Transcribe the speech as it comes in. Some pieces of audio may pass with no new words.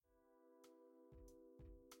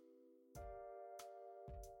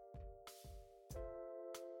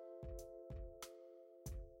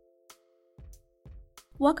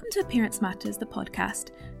Welcome to Appearance Matters, the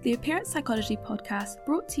podcast, the appearance psychology podcast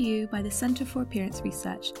brought to you by the Centre for Appearance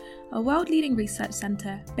Research, a world-leading research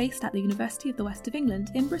centre based at the University of the West of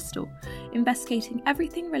England in Bristol, investigating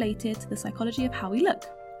everything related to the psychology of how we look.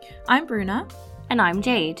 I'm Bruna. And I'm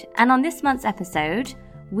Jade. And on this month's episode,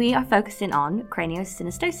 we are focusing on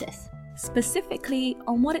craniosynostosis. Specifically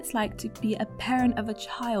on what it's like to be a parent of a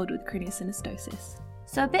child with craniosynostosis.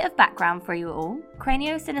 So a bit of background for you all.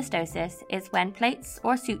 Craniosynostosis is when plates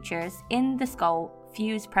or sutures in the skull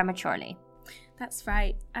fuse prematurely. That's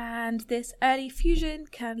right, and this early fusion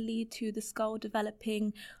can lead to the skull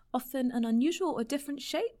developing often an unusual or different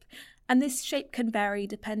shape, and this shape can vary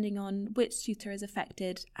depending on which suture is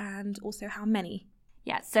affected and also how many.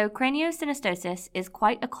 Yeah, so craniosynostosis is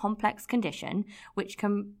quite a complex condition which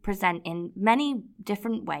can present in many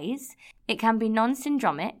different ways. It can be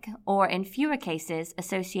non-syndromic or in fewer cases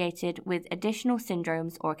associated with additional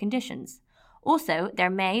syndromes or conditions. Also, there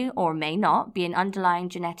may or may not be an underlying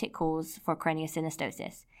genetic cause for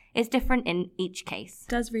craniosynostosis. It's different in each case.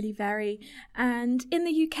 It does really vary. And in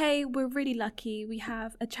the UK, we're really lucky. We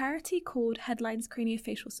have a charity called Headlines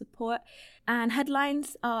Craniofacial Support, and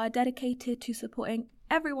Headlines are dedicated to supporting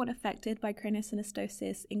everyone affected by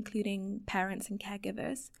craniosynostosis, including parents and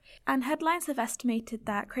caregivers. And Headlines have estimated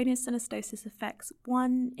that craniosynostosis affects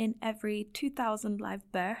 1 in every 2,000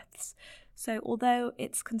 live births. So although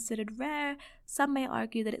it's considered rare, some may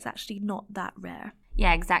argue that it's actually not that rare.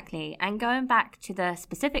 Yeah, exactly. And going back to the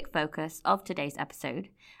specific focus of today's episode,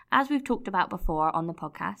 as we've talked about before on the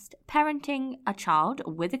podcast, parenting a child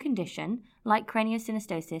with a condition like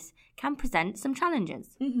craniosynostosis can present some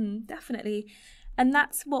challenges. Definitely. And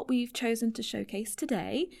that's what we've chosen to showcase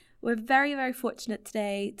today. We're very, very fortunate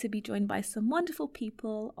today to be joined by some wonderful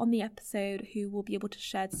people on the episode who will be able to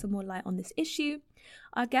shed some more light on this issue.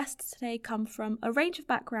 Our guests today come from a range of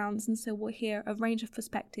backgrounds, and so we'll hear a range of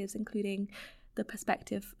perspectives, including the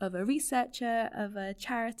perspective of a researcher, of a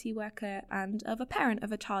charity worker, and of a parent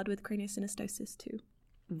of a child with craniosynostosis too.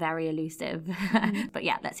 Very elusive. But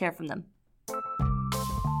yeah, let's hear from them.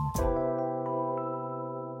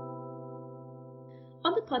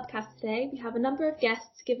 On the podcast today, we have a number of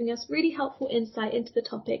guests giving us really helpful insight into the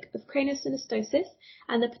topic of craniosynostosis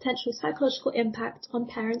and the potential psychological impact on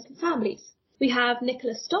parents and families. We have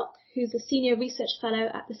Nicola Stock, who's a Senior Research Fellow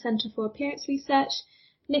at the Centre for Appearance Research.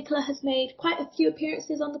 Nicola has made quite a few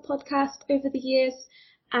appearances on the podcast over the years,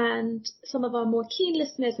 and some of our more keen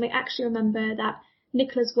listeners may actually remember that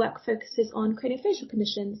Nicola's work focuses on craniofacial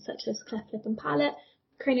conditions such as cleft lip and palate,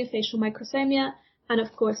 craniofacial microsomia, and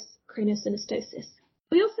of course, craniosynostosis.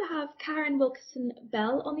 We also have Karen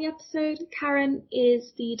Wilkinson-Bell on the episode. Karen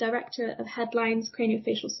is the Director of Headlines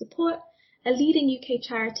Craniofacial Support, a leading UK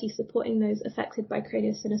charity supporting those affected by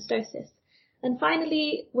craniosynostosis. And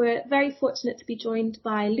finally, we're very fortunate to be joined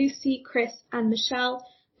by Lucy, Chris and Michelle,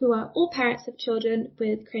 who are all parents of children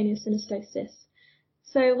with craniosynostosis.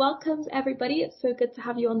 So welcome everybody. It's so good to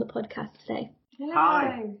have you on the podcast today. Hello.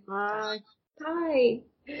 Hi. Hi.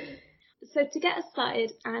 So to get us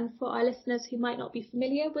started, and for our listeners who might not be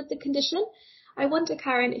familiar with the condition, I wonder,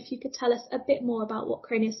 Karen, if you could tell us a bit more about what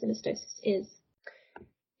craniosynostosis is.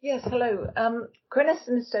 Yes, hello.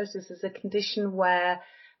 Craniosynostosis is a condition where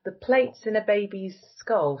the plates in a baby's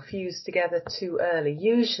skull fuse together too early,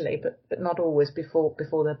 usually, but not always before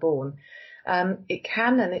they're born. It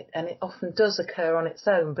can and it often does occur on its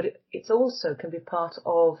own, but it also can be part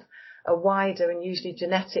of a wider and usually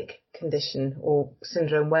genetic condition or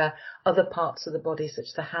syndrome where other parts of the body, such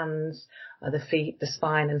as the hands, the feet, the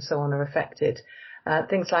spine and so on, are affected.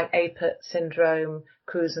 Things like Apert syndrome,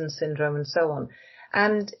 Cruzen syndrome and so on.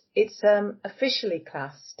 And it's officially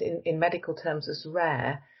classed in medical terms as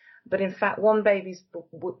rare, but in fact one baby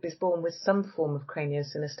is born with some form of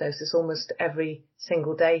craniosynostosis almost every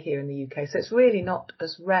single day here in the UK. So it's really not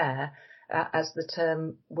as rare as the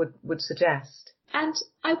term would suggest. And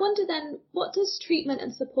I wonder then, what does treatment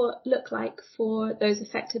and support look like for those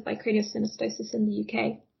affected by craniosynostosis in the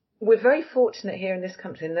UK? We're very fortunate here in this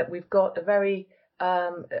country in that we've got a very,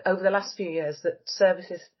 over the last few years, that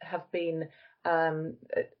services have been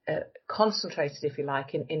concentrated, if you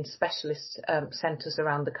like, in specialist centres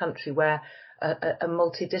around the country where a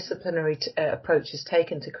multidisciplinary approach is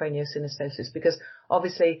taken to craniosynostosis, because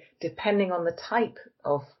obviously depending on the type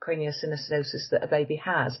of craniosynostosis that a baby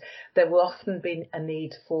has, there will often be a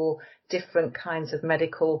need for different kinds of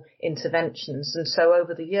medical interventions. And so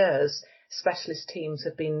over the years, specialist teams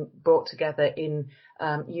have been brought together in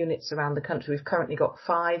units around the country. We've currently got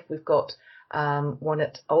 5. We've got one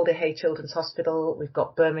at Alderhay Children's Hospital. We've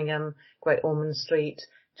got Birmingham, Great Ormond Street,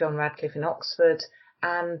 John Radcliffe in Oxford,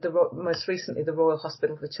 and most recently the Royal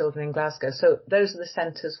Hospital for Children in Glasgow. So those are the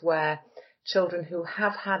centres where children who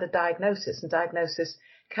have had a diagnosis, and diagnosis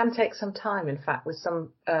can take some time, in fact, with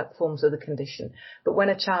some forms of the condition. But when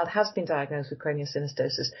a child has been diagnosed with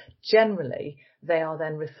craniosynostosis, generally they are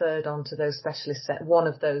then referred on to those specialists, one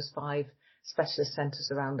of those 5 specialist centres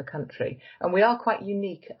around the country. And we are quite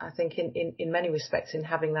unique, I think, in many respects in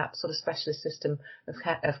having that sort of specialist system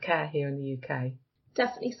of care here in the UK.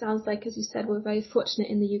 Definitely sounds like, as you said, we're very fortunate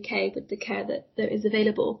in the UK with the care that there is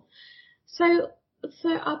available. So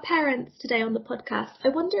for our parents today on the podcast, I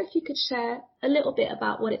wonder if you could share a little bit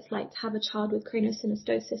about what it's like to have a child with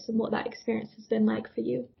craniosynostosis and what that experience has been like for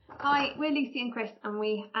you. Hi, we're Lucy and Chris, and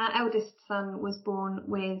our eldest son was born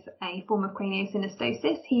with a form of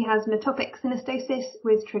craniosynostosis. He has metopic synostosis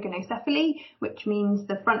with trigonocephaly, which means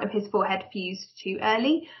the front of his forehead fused too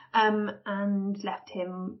early, and left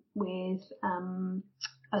him with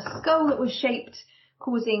a skull that was shaped,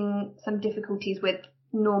 causing some difficulties with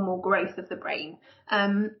normal growth of the brain.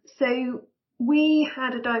 So we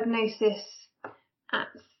had a diagnosis at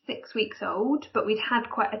 6 weeks old, but we'd had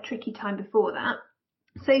quite a tricky time before that.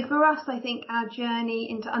 So for us, I think our journey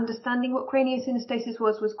into understanding what craniosynostosis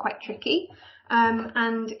was quite tricky.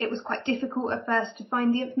 And it was quite difficult at first to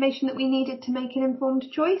find the information that we needed to make an informed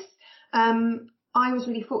choice. I was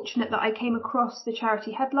really fortunate that I came across the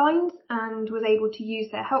charity Headlines and was able to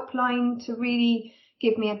use their helpline to really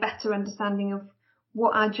give me a better understanding of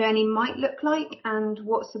what our journey might look like and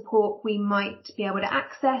what support we might be able to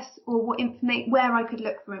access, or where I could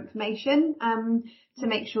look for information to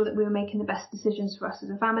make sure that we were making the best decisions for us as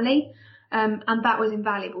a family. And that was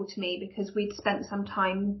invaluable to me because we'd spent some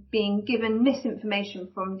time being given misinformation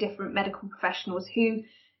from different medical professionals who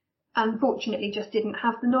unfortunately just didn't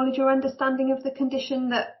have the knowledge or understanding of the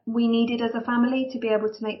condition that we needed as a family to be able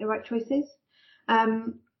to make the right choices.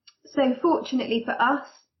 So fortunately for us,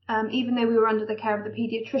 even though we were under the care of the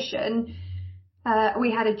paediatrician,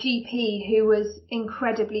 we had a GP who was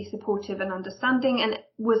incredibly supportive and understanding and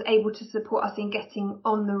was able to support us in getting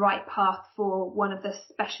on the right path for one of the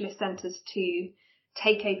specialist centres to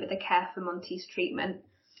take over the care for Monty's treatment.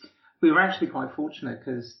 We were actually quite fortunate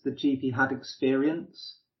because the GP had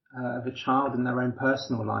experience of a child in their own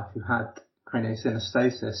personal life who had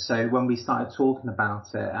craniosynostosis. So when we started talking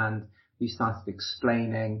about it and we started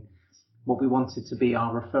explaining what we wanted to be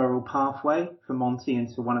our referral pathway for Monty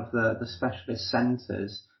into one of the specialist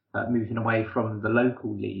centres, moving away from the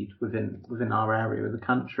local lead within our area of the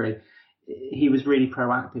country, he was really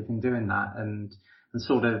proactive in doing that and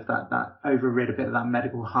sort of that overrid a bit of that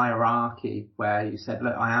medical hierarchy where you said,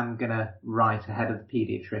 look, I am going to write ahead of the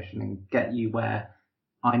paediatrician and get you where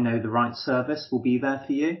I know the right service will be there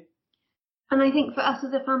for you. And I think for us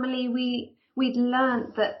as a family, we'd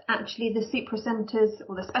learned that actually the supra centres,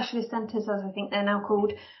 or the specialist centres as I think they're now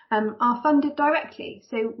called, are funded directly.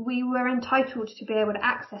 So we were entitled to be able to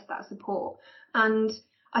access that support. And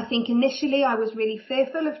I think initially I was really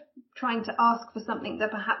fearful of trying to ask for something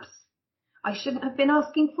that perhaps I shouldn't have been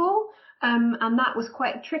asking for. And that was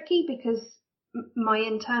quite tricky because my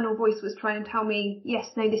internal voice was trying to tell me, yes,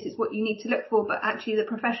 no, this is what you need to look for. But actually the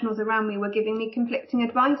professionals around me were giving me conflicting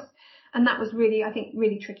advice. And that was really, I think,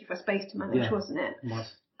 really tricky for us both to manage, wasn't it? It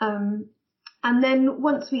was. And then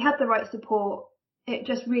once we had the right support, it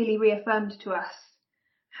just really reaffirmed to us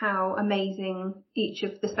how amazing each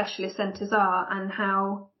of the specialist centres are and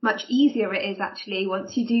how much easier it is actually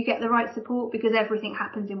once you do get the right support, because everything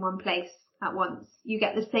happens in one place at once. You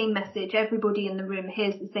get the same message. Everybody in the room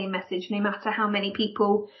hears the same message, no matter how many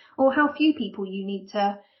people or how few people you need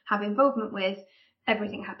to have involvement with.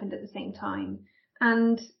 Everything happened at the same time.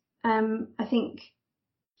 And I think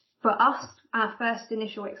for us, our first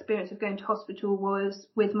initial experience of going to hospital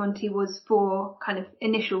with Monty was for kind of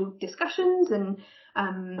initial discussions and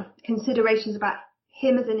considerations about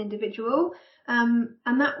him as an individual. And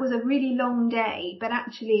that was a really long day, but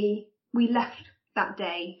actually we left that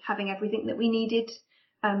day having everything that we needed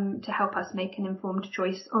to help us make an informed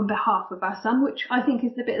choice on behalf of our son, which I think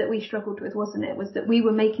is the bit that we struggled with, wasn't it? Was that we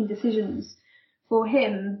were making decisions for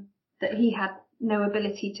him that he had no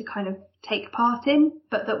ability to kind of take part in,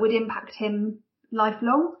 but that would impact him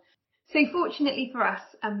lifelong. So fortunately for us,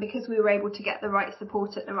 because we were able to get the right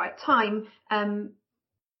support at the right time,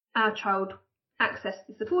 our child accessed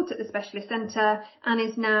the support at the specialist centre and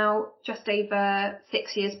is now just over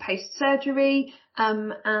 6 years post-surgery,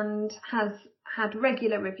 and has had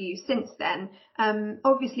regular reviews since then.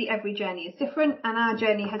 Obviously every journey is different, and our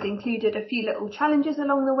journey has included a few little challenges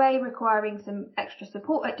along the way requiring some extra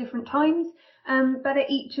support at different times. But at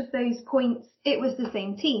each of those points, it was the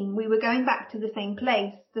same team. We were going back to the same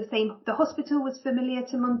place, the hospital was familiar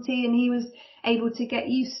to Monty, and he was able to get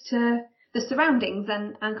used to the surroundings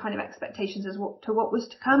and kind of expectations to what was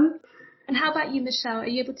to come. And how about you, Michelle? Are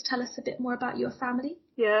you able to tell us a bit more about your family?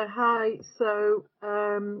 Yeah, hi. So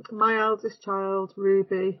my eldest child,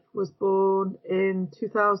 Ruby, was born in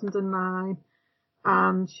 2009,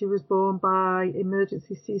 and she was born by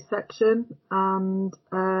emergency C-section, and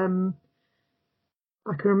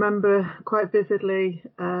I can remember quite vividly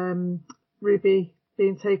Ruby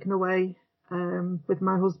being taken away with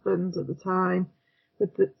my husband at the time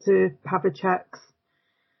to have her checks.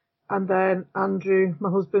 And then Andrew, my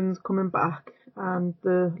husband's coming back, and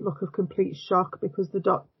the look of complete shock because the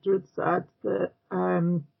doctor had said that I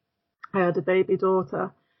had a baby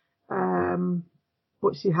daughter,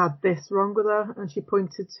 but she had this wrong with her, and she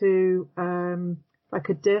pointed to like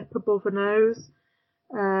a dip above her nose,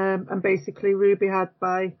 and basically Ruby had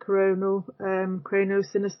bicoronal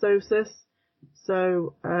craniosynostosis,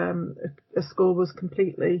 so her skull was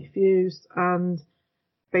completely fused, and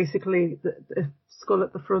basically the skull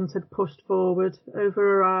at the front had pushed forward over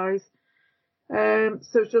her eyes.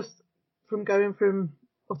 So just from going from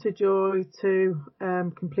utter joy to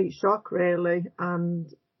complete shock, really, and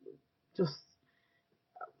just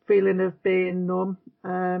feeling of being numb.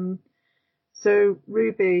 So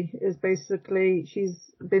Ruby is basically,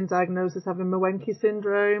 she's been diagnosed as having Mowenki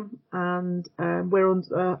syndrome, and we're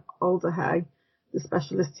under Alder Hey, the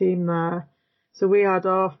specialist team there. So we had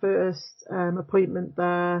our first appointment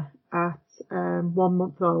there at 1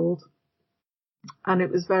 month old, and it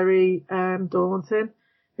was very daunting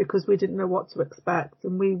because we didn't know what to expect,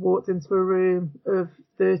 and we walked into a room of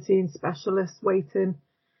 13 specialists waiting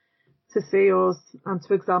to see us and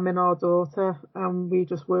to examine our daughter, and we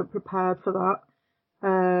just weren't prepared for that.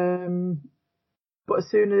 But as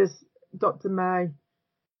soon as Dr. May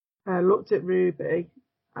looked at Ruby,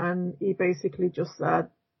 and he basically just said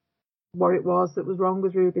what it was that was wrong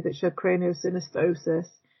with Ruby, that she had craniosynostosis,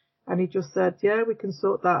 and he just said, yeah, we can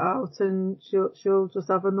sort that out, and she'll just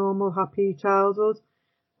have a normal, happy childhood.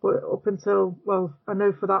 But up until, well, I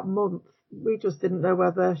know for that month, we just didn't know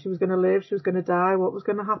whether she was going to live, she was going to die, what was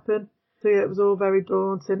going to happen. So yeah, it was all very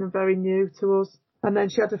daunting and very new to us. And then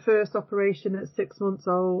she had her first operation at 6 months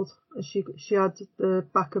old. She had the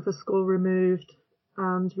back of her skull removed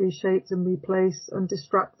and reshaped and replaced, and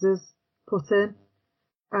distractors put in.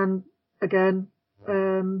 And again,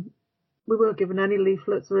 we weren't given any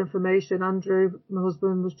leaflets or information. Andrew, my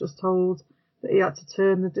husband, was just told that he had to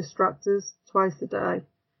turn the distractors twice a day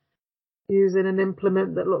using an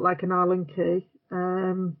implement that looked like an Allen key.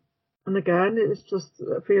 And again, it was just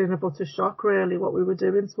a feeling of utter shock, really, what we were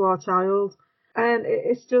doing to our child. And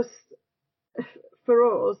it's just,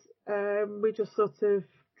 for us, we just sort of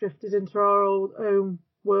drifted into our own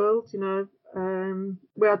world, you know.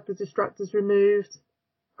 We had the distractors removed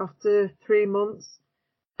after 3 months,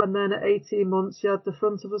 and then at 18 months she had the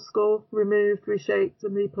front of her skull removed, reshaped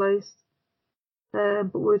and replaced.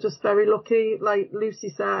 But we were just very lucky. Like Lucy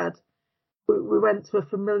said, we went to a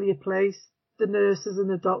familiar place. The nurses and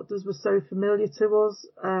the doctors were so familiar to us,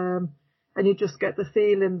 and you just get the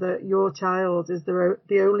feeling that your child is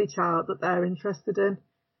the only child that they're interested in,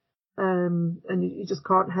 and you just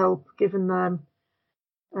can't help giving them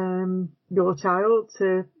your child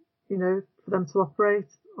to, you know, for them to operate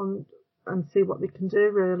on and see what they can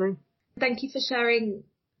do, really. Thank you for sharing,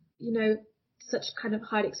 you know, such kind of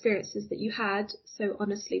hard experiences that you had so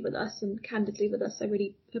honestly with us and candidly with us. I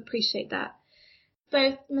really appreciate that.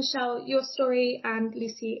 Both Michelle, your story, and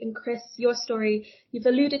Lucy and Chris, your story, you've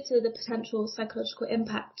alluded to the potential psychological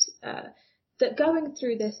impact that going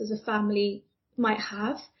through this as a family might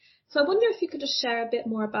have. So I wonder if you could just share a bit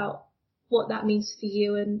more about what that means for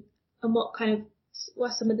you, and what are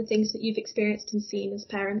some of the things that you've experienced and seen as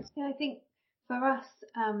parents. Yeah, I think for us,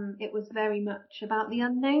 it was very much about the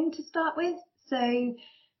unknown to start with. So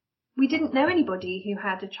we didn't know anybody who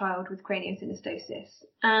had a child with craniosynostosis,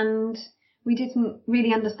 and we didn't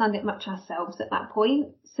really understand it much ourselves at that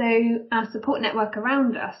point. So our support network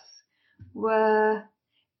around us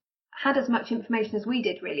had as much information as we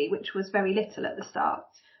did, really, which was very little at the start.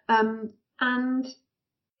 And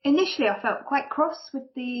initially I felt quite cross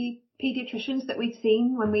with the paediatricians that we'd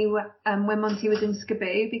seen when Monty was in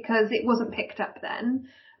SCABU, because it wasn't picked up then.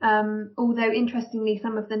 Although interestingly,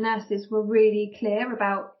 some of the nurses were really clear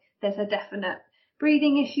about there's a definite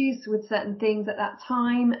breathing issues with certain things at that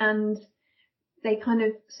time, and they kind of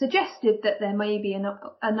suggested that there may be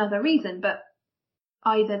another reason, but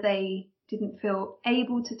either they didn't feel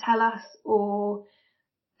able to tell us, or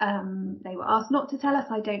they were asked not to tell us.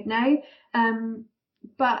 I don't know.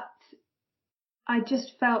 But I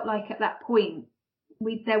just felt like at that point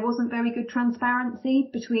there wasn't very good transparency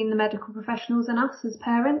between the medical professionals and us as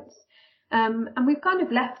parents. And we've kind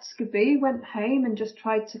of left Skaboo, went home and just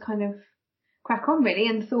tried to kind of crack on really,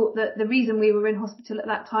 and thought that the reason we were in hospital at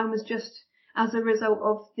that time was just as a result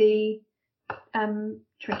of the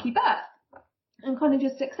tricky birth, and kind of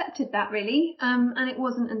just accepted that really. And it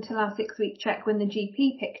wasn't until our 6-week check, when the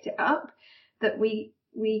GP picked it up, that we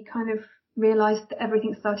kind of realised that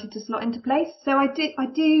everything started to slot into place. So I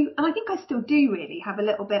do, and I think I still do really have a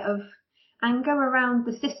little bit of anger around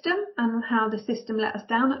the system and how the system let us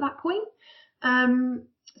down at that point.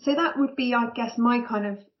 So that would be, I guess, my kind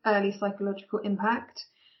of early psychological impact.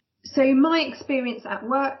 So my experience at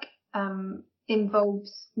work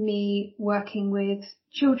involves me working with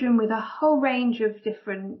children with a whole range of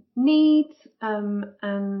different needs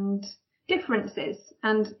and differences.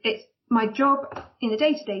 And it's my job, in a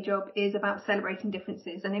day-to-day job, is about celebrating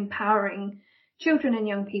differences and empowering children and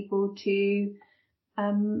young people to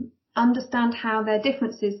understand how their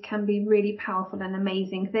differences can be really powerful and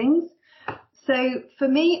amazing things. So for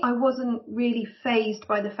me, I wasn't really fazed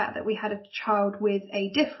by the fact that we had a child with a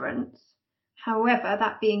difference. However,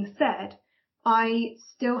 that being said, I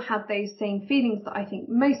still had those same feelings that I think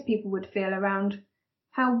most people would feel around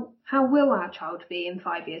how will our child be in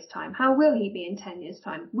 5 years' time? How will he be in 10 years'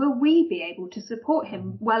 time? Will we be able to support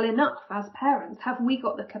him well enough as parents? Have we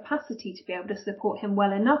got the capacity to be able to support him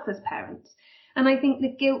well enough as parents? And I think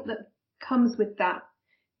the guilt that comes with that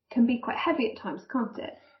can be quite heavy at times, can't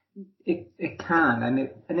it? It can,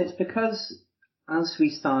 and it's because as we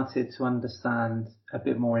started to understand a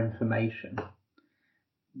bit more information,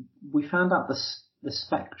 we found out the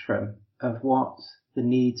spectrum of what the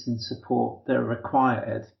needs and support that are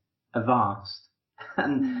required are vast,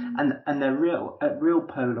 and they're real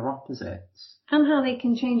polar opposites, and how they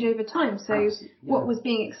can change over time. So Absolutely, yeah. What was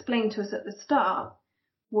being explained to us at the start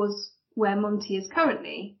was where Monty is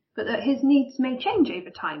currently, but that his needs may change over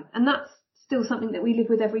time, and that's still something that we live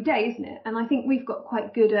with every day, isn't it? And I think we've got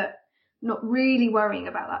quite good at not really worrying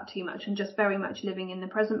about that too much and just very much living in the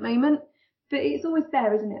present moment. But it's always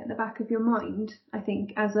there, isn't it, at the back of your mind, I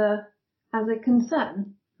think, as a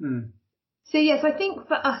concern. So yes, I think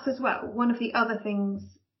for us as well, one of the other things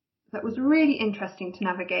that was really interesting to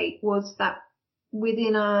navigate was that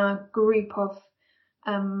within our group of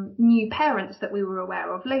new parents that we were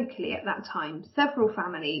aware of locally at that time, several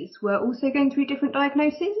families were also going through different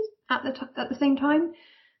diagnoses at the same time.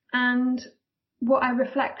 And what I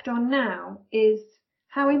reflect on now is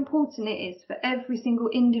how important it is for every single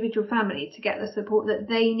individual family to get the support that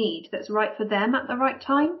they need, that's right for them at the right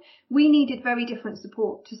time. We needed very different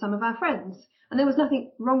support to some of our friends, and there was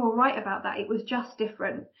nothing wrong or right about that. It was just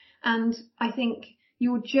different. And I think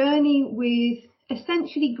your journey with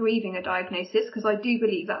essentially grieving a diagnosis, because I do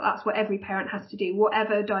believe that that's what every parent has to do,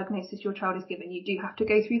 whatever diagnosis your child is given, you do have to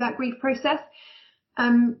go through that grief process.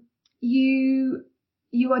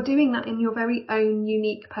 You are doing that in your very own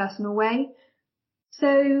unique personal way.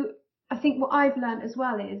 So I think what I've learned as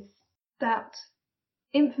well is that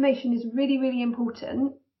information is really, really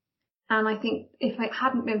important. And I think if it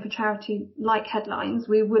hadn't been for charity like Headlines,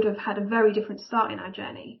 we would have had a very different start in our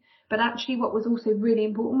journey. But actually what was also really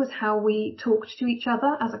important was how we talked to each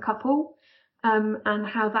other as a couple, and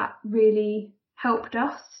how that really helped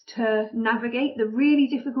us to navigate the really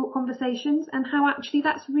difficult conversations, and how actually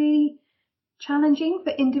that's really challenging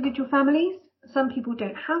for individual families. Some people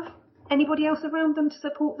don't have anybody else around them to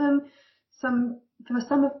support them. For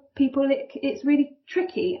some people, it's really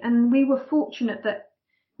tricky, and we were fortunate that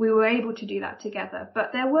we were able to do that together.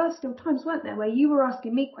 But there were still times, weren't there, where you were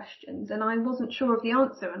asking me questions and I wasn't sure of the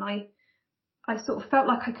answer, and I sort of felt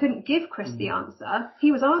like I couldn't give Chris the answer.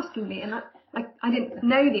 He was asking me, and I didn't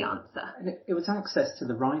know the answer. And it was access to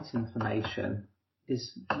the right information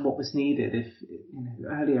is what was needed. If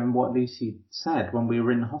earlier in what Lucy said, when we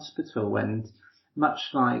were in hospital, and much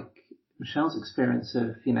like Michelle's experience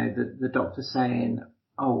of the doctor saying,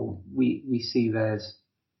 "Oh, we see there's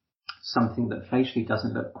something that facially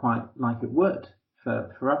doesn't look quite like it would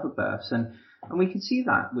for other births," and we could see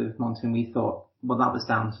that with Monty, and we thought, well, that was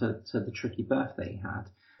down to the tricky birth that he had.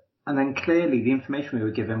 And then clearly the information we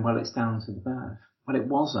were given, well, it's down to the birth. Well, it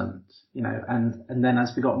wasn't, and then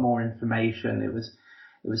as we got more information, it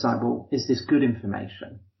was like, well, is this good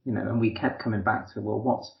information? And we kept coming back to,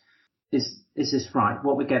 well, is this right?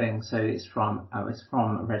 What we're getting, so it's from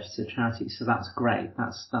a registered charity, so that's great.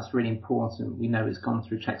 That's really important. We know it's gone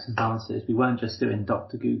through checks and balances. We weren't just doing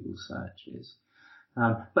Dr. Google searches.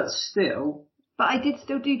 But still, But I did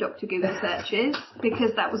still do Dr. Google searches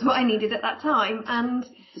because that was what I needed at that time. And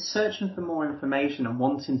searching for more information and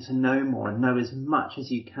wanting to know more and know as much as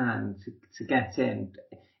you can to get in,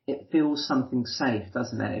 it feels something safe,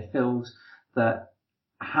 doesn't it? It feels that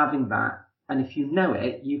having that, and if you know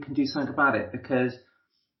it, you can do something about it, because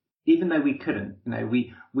even though we couldn't,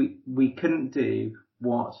 we couldn't do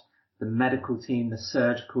what the medical team, the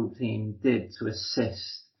surgical team did to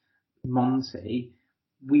assist Monty,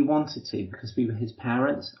 we wanted to, because we were his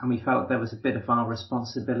parents and we felt there was a bit of our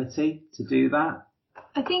responsibility to do that.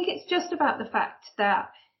 I think it's just about the fact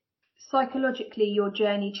that psychologically your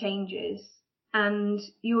journey changes and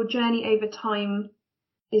your journey over time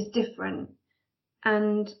is different.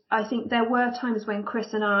 And I think there were times when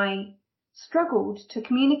Chris and I struggled to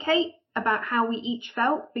communicate about how we each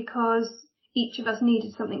felt, because each of us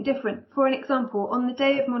needed something different. For an example, on the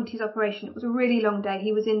day of Monty's operation, it was a really long day.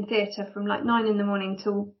 He was in theatre from like 9 a.m.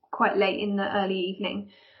 till quite late in the early evening.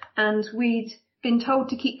 And we'd been told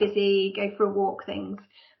to keep busy, go for a walk, things.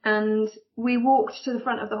 And we walked to the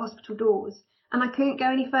front of the hospital doors. And I couldn't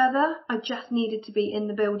go any further. I just needed to be in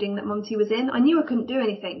the building that Monty was in. I knew I couldn't do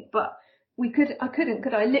anything, but I couldn't,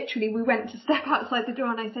 could I? Literally, we went to step outside the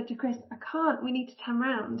door and I said to Chris, I can't, we need to turn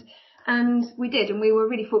round. And we did, and we were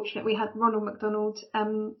really fortunate. We had Ronald McDonald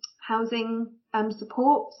Housing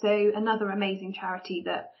Support, so another amazing charity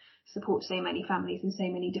that supports so many families in so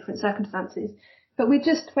many different circumstances. But we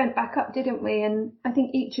just went back up, didn't we? And I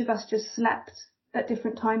think each of us just slept at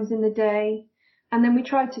different times in the day. And then we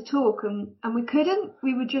tried to talk and we couldn't.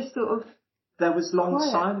 We were just sort of... There was long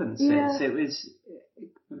quiet. silences. Yeah. It was...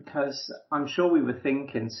 because I'm sure we were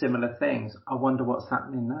thinking similar things. I wonder what's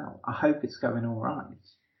happening now. I hope it's going all right.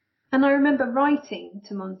 And I remember writing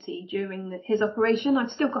to Monty during his operation. I've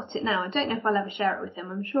still got it now. I don't know if I'll ever share it with him.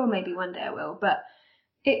 I'm sure maybe one day I will. But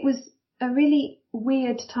it was a really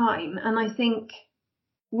weird time. And I think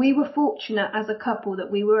we were fortunate as a couple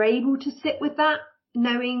that we were able to sit with that,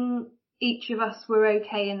 knowing each of us were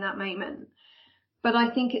okay in that moment. But I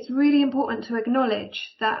think it's really important to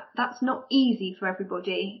acknowledge that that's not easy for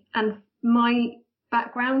everybody. And my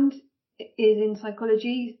background is in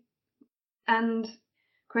psychology, and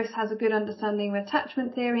Chris has a good understanding of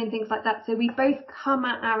attachment theory and things like that. So we both come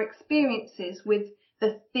at our experiences with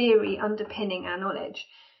the theory underpinning our knowledge.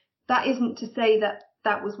 That isn't to say that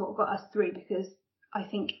that was what got us through, because I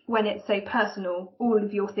think when it's so personal, all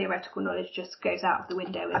of your theoretical knowledge just goes out of the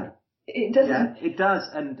window. And it doesn't. Yeah, it does.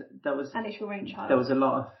 And it's your own child. There was a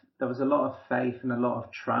lot of faith and a lot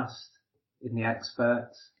of trust in the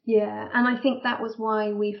experts. Yeah, and I think that was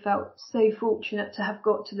why we felt so fortunate to have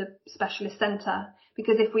got to the specialist centre,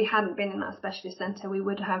 because if we hadn't been in that specialist centre, we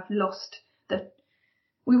would have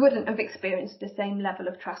we wouldn't have experienced the same level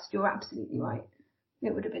of trust. You're absolutely right.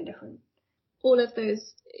 It would have been different. All of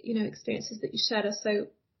those, experiences that you shared are so,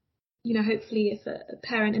 hopefully if a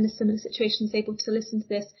parent in a similar situation is able to listen to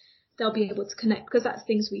this, they'll be able to connect, because that's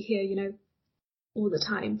things we hear, all the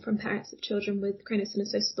time from parents of children with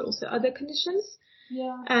craniosynostosis, but also other conditions.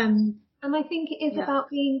 Yeah. And I think it is about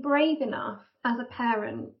being brave enough as a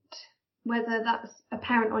parent, whether that's a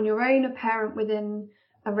parent on your own, a parent within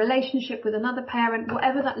a relationship with another parent,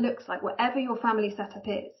 whatever that looks like, whatever your family setup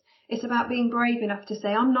is. It's about being brave enough to say,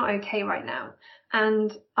 I'm not okay right now.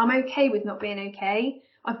 And I'm okay with not being okay.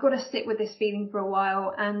 I've got to sit with this feeling for a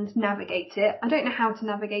while and navigate it. I don't know how to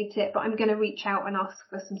navigate it, but I'm going to reach out and ask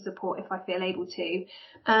for some support if I feel able to.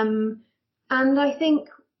 And I think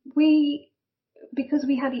because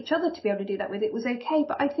we had each other to be able to do that with, it was okay.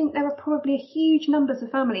 But I think there are probably huge numbers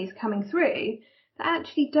of families coming through that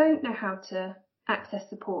actually don't know how to access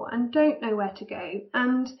support and don't know where to go.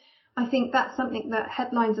 And I think that's something that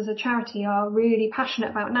Headlines as a charity are really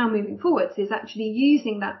passionate about now moving forwards, is actually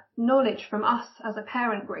using that knowledge from us as a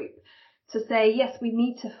parent group to say, yes, we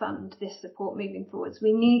need to fund this support moving forwards.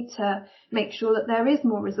 We need to make sure that there is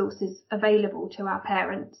more resources available to our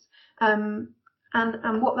parents. And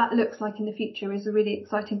what that looks like in the future is a really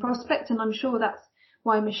exciting prospect. And I'm sure that's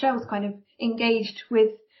why Michelle's kind of engaged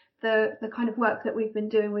with the kind of work that we've been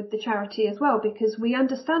doing with the charity as well, because we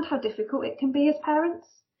understand how difficult it can be as parents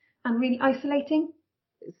and really isolating.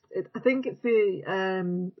 I think it's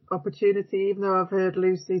the opportunity, even though I've heard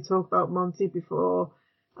Lucy talk about Monty before,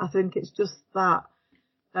 I think it's just that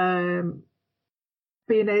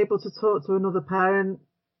being able to talk to another parent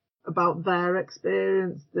about their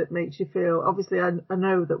experience that makes you feel, obviously I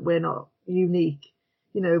know that we're not unique,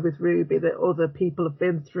 with Ruby, that other people have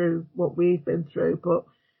been through what we've been through, but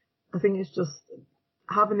I think it's just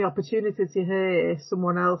having the opportunity to hear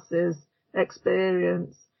someone else's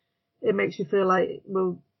experience. It makes you feel like,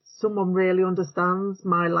 well, someone really understands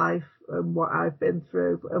my life and what I've been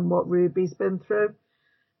through and what Ruby's been through.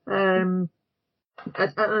 And I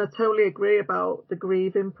totally agree about the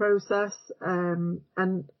grieving process. And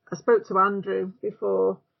I spoke to Andrew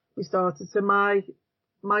before we started. So my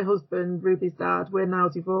husband, Ruby's dad, we're now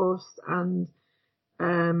divorced, and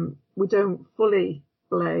we don't fully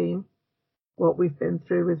blame what we've been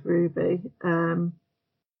through with Ruby.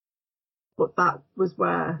 But that was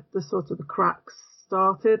where the sort of the cracks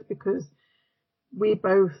started, because we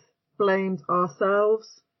both blamed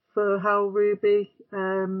ourselves for how Ruby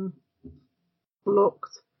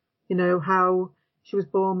looked. You know, how she was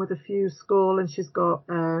born with a fused skull and she's got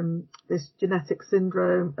this genetic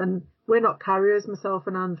syndrome, and we're not carriers, myself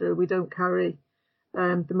and Andrew, we don't carry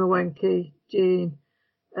the Mwenki gene,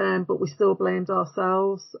 but we still blamed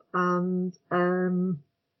ourselves, and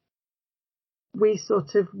we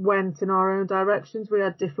sort of went in our own directions. We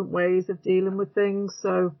had different ways of dealing with things.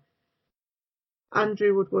 So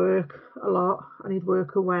Andrew would work a lot and he'd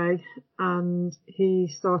work away, and he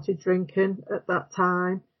started drinking at that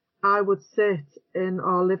time. I would sit in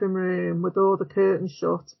our living room with all the curtains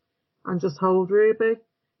shut and just hold Ruby,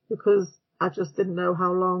 because I just didn't know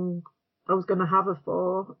how long I was going to have her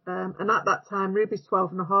for. And at that time, Ruby's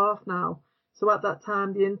 12 and a half now. So at that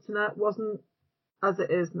time, the internet wasn't as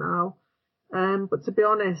it is now. But to be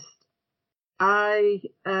honest, I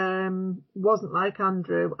wasn't like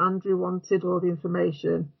Andrew. Andrew wanted all the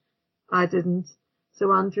information. I didn't.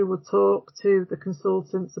 So Andrew would talk to the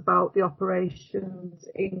consultants about the operations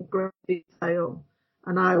in great detail,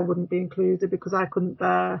 and I wouldn't be included because I couldn't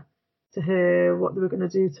bear to hear what they were going to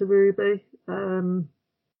do to Ruby.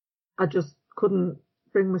 I just couldn't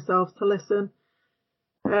bring myself to listen.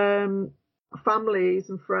 Families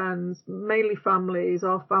and friends, mainly families,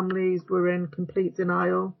 our families were in complete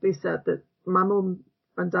denial. They said that my mum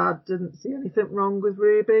and dad didn't see anything wrong with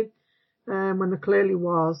Ruby, when there clearly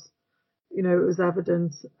was. You know, it was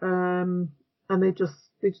evident. And they just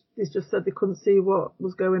said they couldn't see what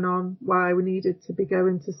was going on, why we needed to be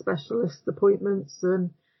going to specialist appointments,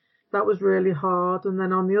 and that was really hard. And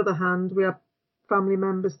then on the other hand, we had family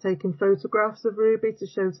members taking photographs of Ruby to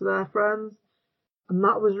show to their friends, and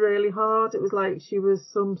that was really hard. It was like she was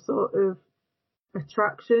some sort of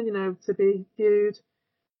attraction, you know, to be viewed.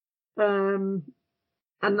 And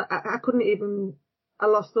I couldn't even, I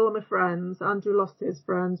lost all my friends. Andrew lost his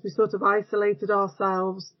friends. We sort of isolated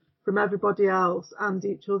ourselves from everybody else and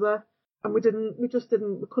each other. And we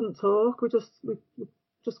couldn't talk. We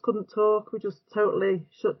just couldn't talk. We just totally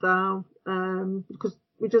shut down. Because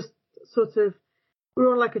we just sort of, we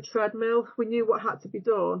were on like a treadmill. We knew what had to be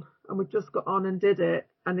done and we just got on and did it.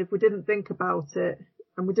 And if we didn't think about it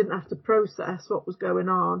and we didn't have to process what was going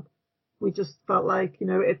on, we just felt like, you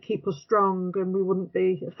know, it'd keep us strong and we wouldn't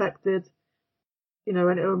be affected. You know,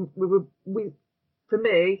 and for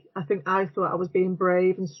me, I think I thought I was being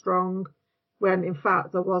brave and strong when in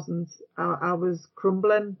fact I wasn't. I was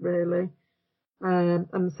crumbling, really. And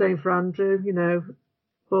the same for Andrew, you know,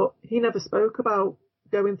 but he never spoke about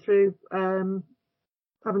going through,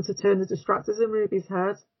 having to turn the distractors in Ruby's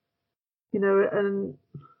head, you know, and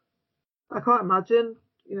I can't imagine,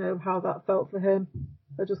 you know, how that felt for him.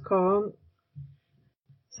 I just can't.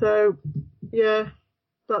 So, yeah,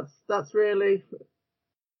 that's really,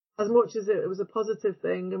 as much as it was a positive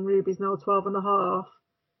thing, and Ruby's now 12 and a half,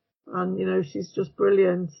 and, you know, she's just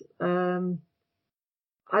brilliant.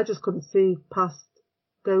 I just couldn't see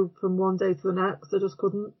go from one day to the next. I just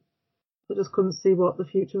couldn't see what the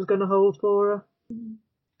future was going to hold for her.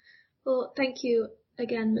 Well, thank you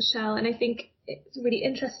again, Michelle. And I think it's really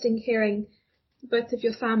interesting hearing both of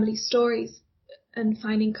your family stories and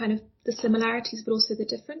finding kind of the similarities, but also the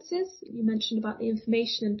differences. You mentioned about the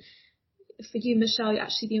information. For you, Michelle,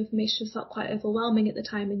 actually the information felt quite overwhelming at the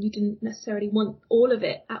time and you didn't necessarily want all of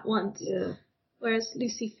it at once. Yeah. Whereas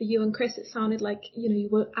Lucy, for you and Chris, it sounded like, you know, you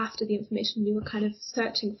were after the information, you were kind of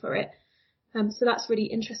searching for it. So that's really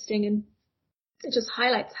interesting, and it just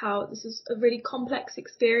highlights how this is a really complex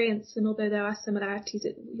experience, and although there are similarities,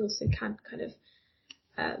 you also can't kind of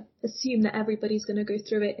assume that everybody's going to go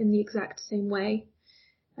through it in the exact same way.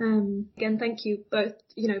 Again, thank you both,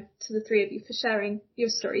 you know, to the three of you for sharing your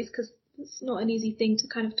stories, because it's not an easy thing to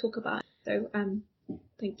kind of talk about. So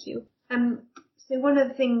thank you. So one of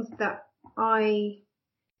the things that I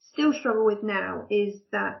still struggle with now is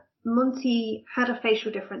that Monty had a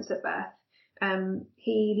facial difference at birth.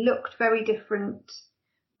 He looked very different.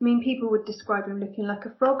 I mean, people would describe him looking like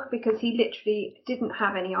a frog because he literally didn't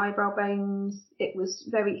have any eyebrow bones.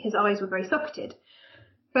 His eyes were very socketed.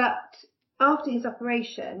 But after his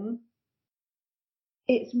operation,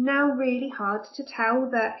 it's now really hard to tell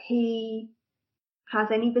that he has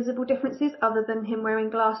any visible differences other than him wearing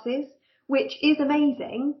glasses. which is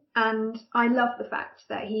amazing. And I love the fact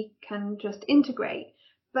that he can just integrate.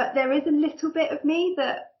 But there is a little bit of me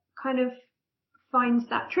that kind of finds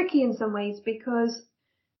that tricky in some ways, because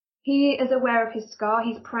he is aware of his scar,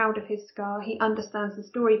 he's proud of his scar, he understands the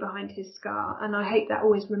story behind his scar, and I hope that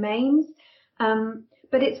always remains.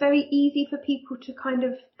 But it's very easy for people to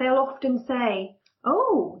they'll often say,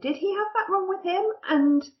 oh, did he have that wrong with him?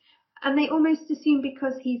 And they almost assume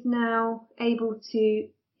because he's now able to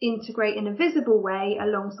integrate in a visible way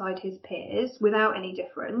alongside his peers without any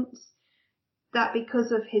difference, that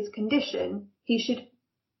because of his condition, he should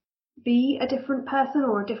be a different person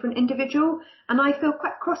or a different individual. And I feel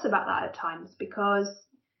quite cross about that at times, because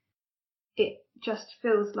it just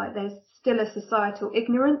feels like there's still a societal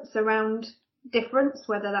ignorance around difference,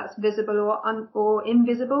 whether that's visible or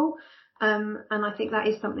invisible. And I think that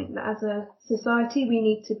is something that as a society we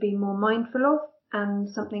need to be more mindful of, and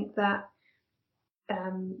something that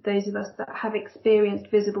those of us that have experienced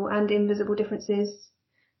visible and invisible differences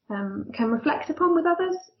can reflect upon with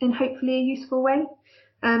others in hopefully a useful way.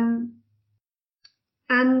 And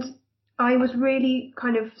I was really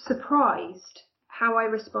kind of surprised how I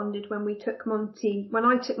responded when I took Monty out.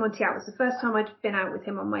 It was the first time I'd been out with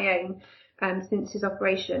him on my own since his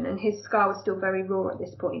operation, and his scar was still very raw at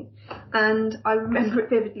this point. And I remember it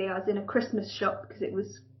vividly. I was in a Christmas shop because it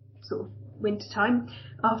was sort of winter time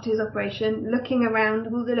after his operation, looking around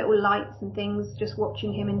all the little lights and things, just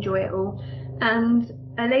watching him enjoy it all. And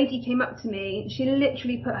a lady came up to me. She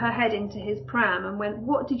literally put her head into his pram and went,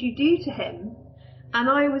 "What did you do to him?" And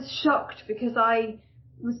I was shocked, because I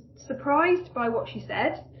was surprised by what she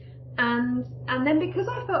said. And then because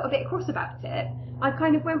I felt a bit cross about it, I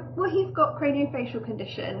kind of went, well, he's got craniofacial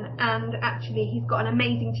condition, and actually he's got an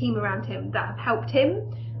amazing team around him that have helped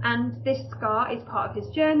him. And this scar is part of his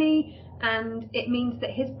journey, and it means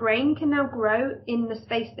that his brain can now grow in the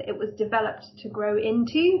space that it was developed to grow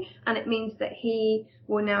into. And it means that he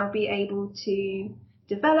will now be able to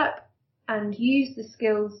develop and use the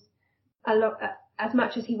skills as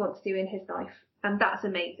much as he wants to in his life. And that's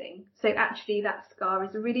amazing. So actually that scar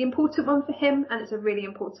is a really important one for him, and it's a really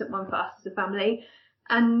important one for us as a family.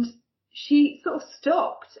 And she sort of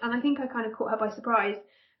stopped, and I think I kind of caught her by surprise.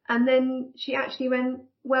 And then she actually went,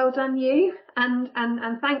 "Well done you, and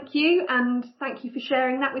thank you for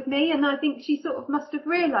sharing that with me." And I think she sort of must have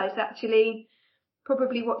realised actually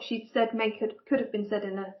probably what she'd said could have been said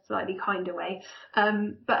in a slightly kinder way.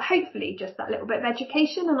 But hopefully just that little bit of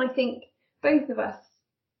education. And I think both of us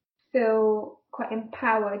feel quite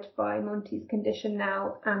empowered by Monty's condition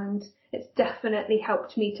now, and it's definitely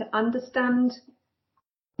helped me to understand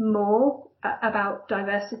more about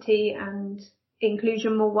diversity and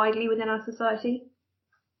inclusion more widely within our society.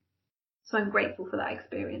 So I'm grateful for that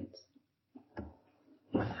experience.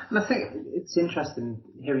 And I think it's interesting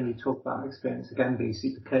hearing you talk about that experience again,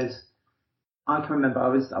 Lucy, because I can remember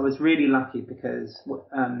I was really lucky, because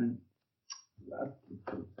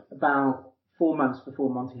about 4 months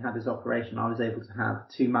before Monty had his operation, I was able to have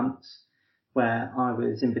 2 months where I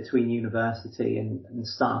was in between university and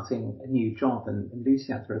starting a new job, and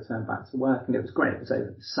Lucy had to return back to work, and it was great. It was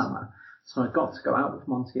over the summer, so I got to go out with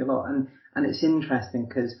Monty a lot. And it's interesting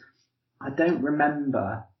because I don't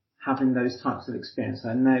remember having those types of experience.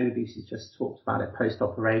 I know Lucy's just talked about it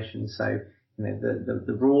post-operation, so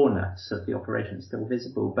the rawness of the operation is still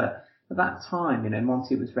visible. But at that time,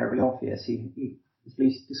 Monty was very obvious. He as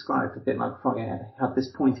Lucy described, a bit like Froggy, had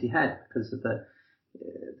this pointy head because of the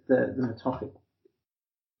metopic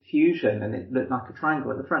fusion, and it looked like a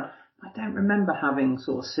triangle at the front. I don't remember having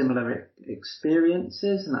sort of similar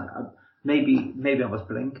experiences, and maybe I was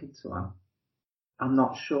blinkered to them. I'm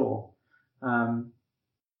not sure.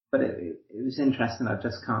 But it was interesting. I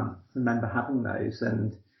just can't remember having those,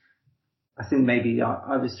 and I think maybe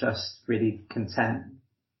I was just really content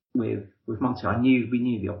with Monty. We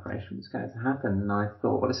knew the operation was going to happen, and I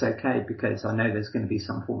thought, well, it's okay, because I know there's going to be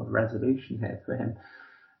some form of resolution here for him.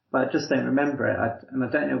 But I just don't remember it, and I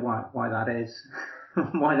don't know why that is,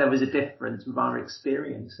 why there was a difference with our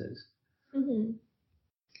experiences. Mm-hmm.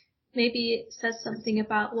 Maybe it says something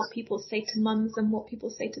about what people say to mums and what people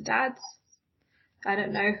say to dads. I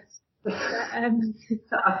don't know.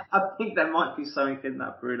 I think there might be something in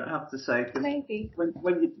that, Bruna, I have to say. Cause maybe.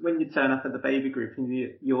 When you turn up at the baby group and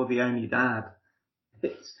you're the only dad,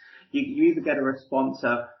 you either get a response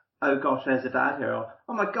of, "Oh gosh, there's a dad here," or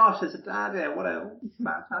 "Oh my gosh, there's a dad here. What a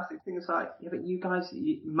fantastic thing." It's like, yeah, but you guys,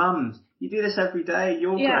 mums, you do this every day.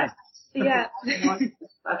 You're great. Yeah.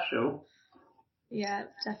 It's special. Yeah,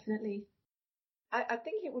 definitely. I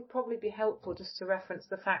think it would probably be helpful just to reference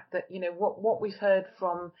the fact that, what we've heard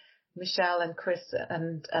from Michelle and Chris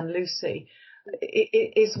and Lucy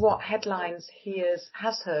is what Headlines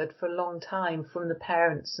has heard for a long time from the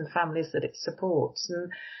parents and families that it supports.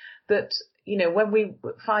 And that, you know,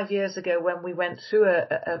 5 years ago, when we went through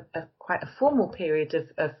a quite a formal period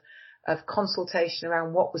of consultation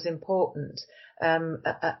around what was important, and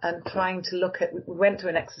trying to look at, we went through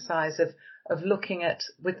an exercise of looking at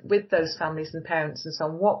with those families and parents and so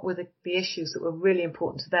on, what were the issues that were really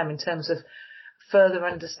important to them in terms of further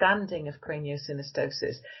understanding of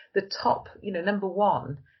craniosynostosis. The top, you know, number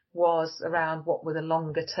one was around what were the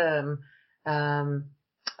longer term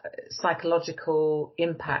psychological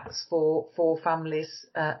impacts for families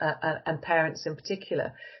and parents in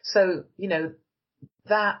particular. So, you know,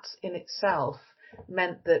 that in itself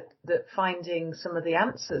meant that finding some of the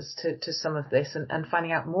answers to some of this and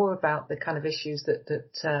finding out more about the kind of issues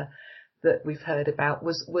that we've heard about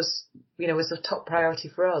was a top priority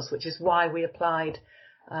for us, which is why we applied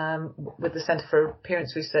with the Centre for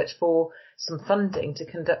Appearance Research for some funding to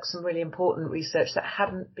conduct some really important research that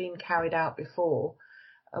hadn't been carried out before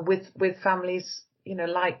with families, you know,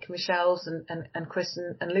 like Michelle's and Chris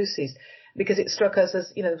and Lucy's, because it struck us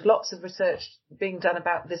as, you know, there's lots of research being done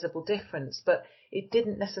about visible difference, but it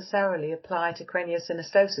didn't necessarily apply to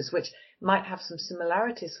craniosynostosis, which might have some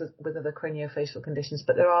similarities with other craniofacial conditions,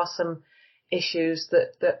 but there are some issues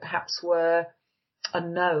that perhaps were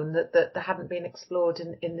unknown that hadn't been explored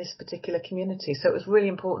in this particular community. So it was really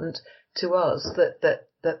important to us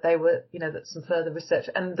that they were, you know, that some further research,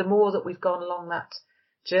 and the more that we've gone along that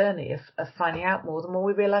journey of finding out more, the more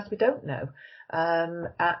we realise we don't know, and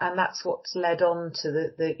that's what's led on to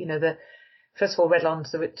the first of all led on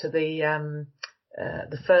to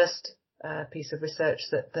the first piece of research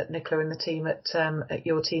that Nicola and the team at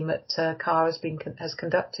your team at CAR has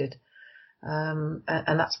conducted, and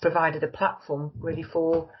that's provided a platform really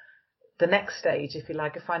for the next stage, if you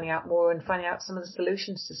like, of finding out more and finding out some of the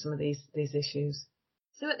solutions to some of these issues.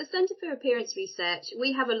 So at the Centre for Appearance Research,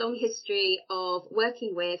 we have a long history of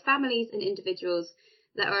working with families and individuals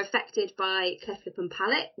that are affected by cleft lip and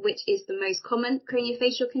palate, which is the most common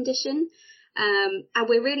craniofacial condition. And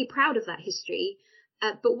we're really proud of that history.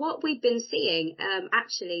 But what we've been seeing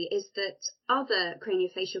actually is that other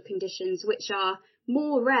craniofacial conditions, which are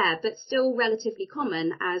more rare but still relatively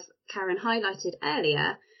common, as Karen highlighted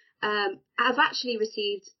earlier, have actually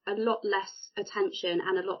received a lot less attention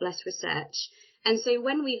and a lot less research. And so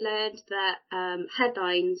when we learned that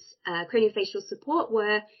Headlines Craniofacial Support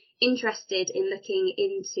were interested in looking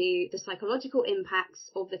into the psychological impacts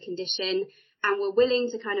of the condition and were willing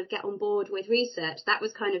to kind of get on board with research, that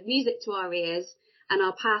was kind of music to our ears and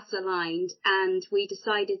our paths aligned. And we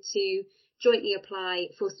decided to jointly apply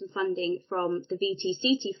for some funding from the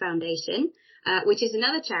VTCT Foundation, which is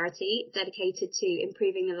another charity dedicated to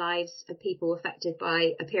improving the lives of people affected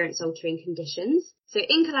by appearance-altering conditions. So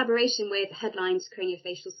in collaboration with Headlines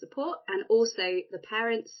Craniofacial Support and also the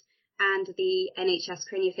parents and the NHS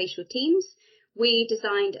craniofacial teams, we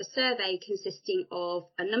designed a survey consisting of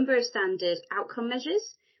a number of standard outcome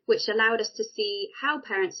measures, which allowed us to see how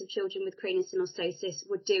parents of children with craniosynostosis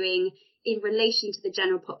were doing in relation to the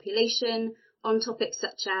general population on topics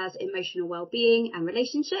such as emotional well-being and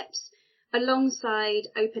relationships, alongside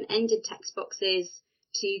open-ended text boxes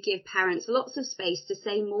to give parents lots of space to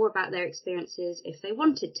say more about their experiences if they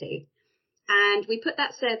wanted to. And we put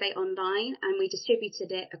that survey online and we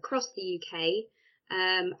distributed it across the UK.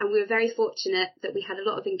 And we were very fortunate that we had a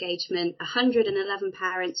lot of engagement. 111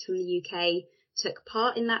 parents from the UK took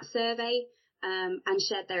part in that survey and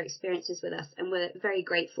shared their experiences with us, and we're very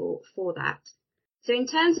grateful for that. So in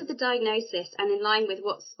terms of the diagnosis, and in line with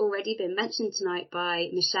what's already been mentioned tonight by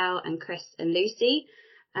Michelle and Chris and Lucy,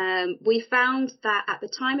 we found that at the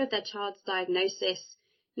time of their child's diagnosis,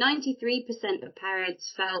 93% of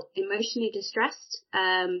parents felt emotionally distressed.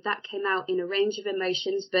 That came out in a range of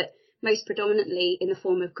emotions, but most predominantly in the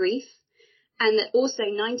form of grief. And that also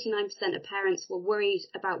 99% of parents were worried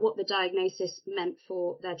about what the diagnosis meant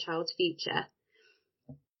for their child's future.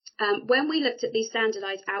 When we looked at these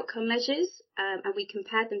standardised outcome measures and we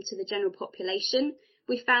compared them to the general population,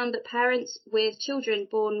 we found that parents with children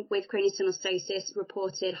born with craniosynostosis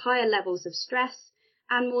reported higher levels of stress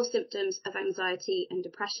and more symptoms of anxiety and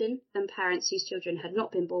depression than parents whose children had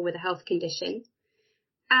not been born with a health condition.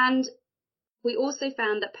 And we also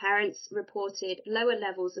found that parents reported lower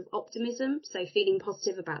levels of optimism, so feeling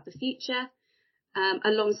positive about the future,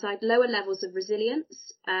 alongside lower levels of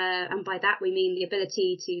resilience. And by that we mean the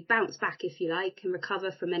ability to bounce back, if you like, and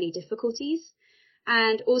recover from any difficulties,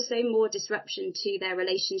 and also more disruption to their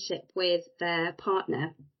relationship with their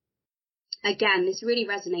partner. Again, this really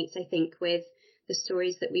resonates, I think, with the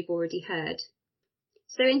stories that we've already heard.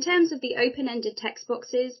 So in terms of the open-ended text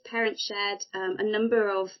boxes, parents shared a number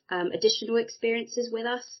of additional experiences with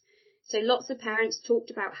us. So lots of parents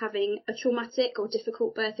talked about having a traumatic or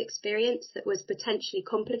difficult birth experience that was potentially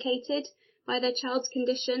complicated by their child's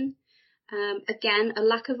condition. Again, a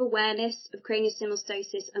lack of awareness of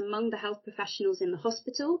craniosynostosis among the health professionals in the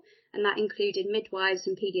hospital, and that included midwives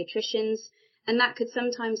and paediatricians, and that could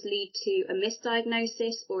sometimes lead to a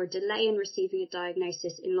misdiagnosis or a delay in receiving a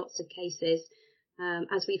diagnosis in lots of cases,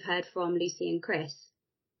 as we've heard from Lucy and Chris.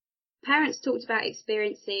 Parents talked about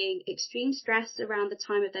experiencing extreme stress around the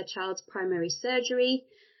time of their child's primary surgery,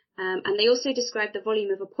 and they also described the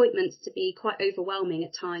volume of appointments to be quite overwhelming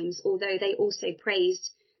at times, although they also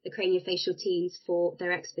praised the craniofacial teams for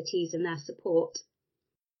their expertise and their support.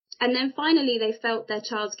 And then finally, they felt their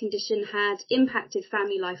child's condition had impacted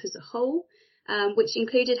family life as a whole, which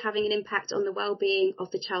included having an impact on the well-being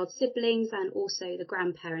of the child's siblings and also the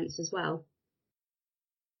grandparents as well.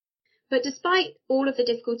 But despite all of the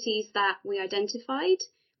difficulties that we identified,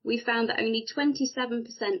 we found that only 27%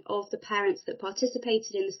 of the parents that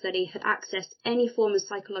participated in the study had accessed any form of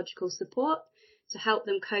psychological support to help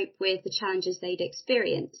them cope with the challenges they'd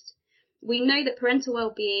experienced. We know that parental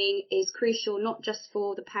well-being is crucial not just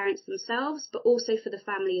for the parents themselves, but also for the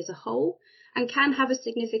family as a whole, and can have a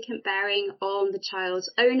significant bearing on the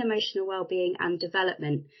child's own emotional well-being and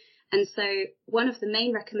development. And so one of the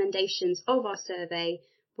main recommendations of our survey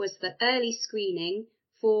was the early screening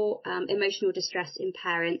for emotional distress in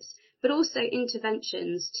parents, but also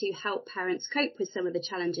interventions to help parents cope with some of the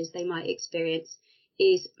challenges they might experience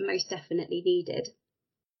is most definitely needed.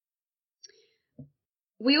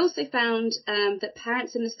 We also found that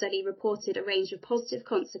parents in the study reported a range of positive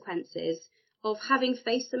consequences of having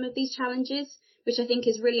faced some of these challenges, which I think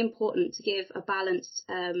is really important to give a balanced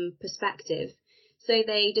perspective. So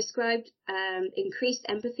they described increased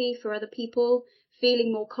empathy for other people,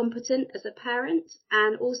 feeling more competent as a parent,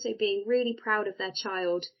 and also being really proud of their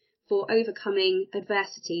child for overcoming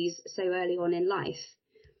adversities so early on in life.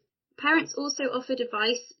 Parents also offered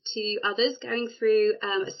advice to others going through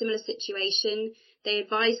a similar situation. They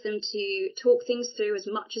advised them to talk things through as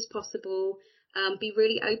much as possible, be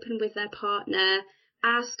really open with their partner,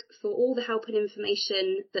 ask for all the help and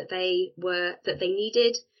information that they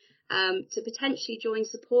needed, to potentially join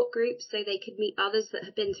support groups so they could meet others that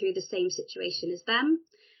have been through the same situation as them.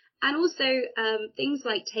 And also things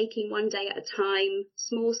like taking one day at a time,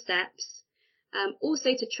 small steps,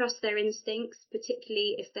 also to trust their instincts,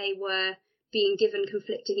 particularly if they were being given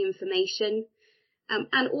conflicting information,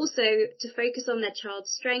 and also to focus on their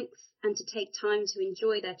child's strengths and to take time to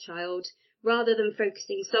enjoy their child rather than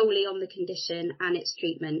focusing solely on the condition and its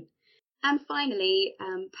treatment. And finally,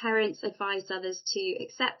 parents advised others to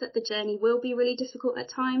accept that the journey will be really difficult at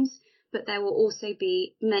times, but there will also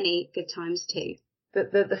be many good times too.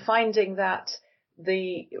 The finding that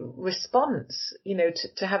the response,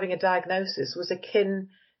 to having a diagnosis was akin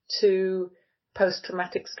to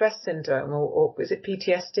post-traumatic stress syndrome, or is it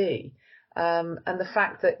PTSD? And the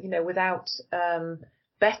fact that, without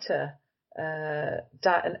better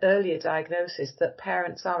an earlier diagnosis, that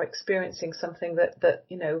parents are experiencing something that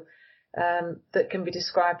can be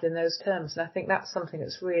described in those terms. And I think that's something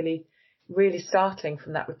that's really, really startling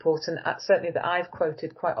from that report, and certainly that I've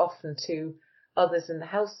quoted quite often to others in the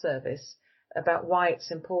health service about why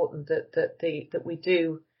it's important that we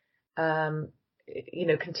do,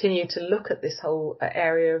 continue to look at this whole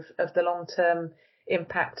area of the long-term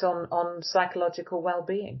impact on psychological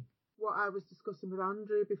well-being. What I was discussing with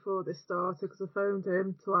Andrew before this started, because I phoned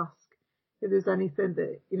him to ask if there's anything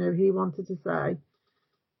that, he wanted to say.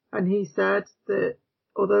 And he said that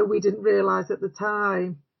although we didn't realise at the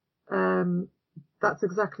time, that's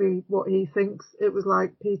exactly what he thinks it was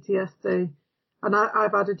like, PTSD. And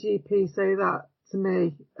I've had a GP say that to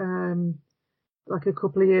me, like a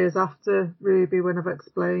couple of years after Ruby, when I've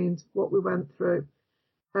explained what we went through.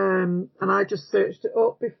 And I just searched it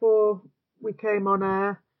up before we came on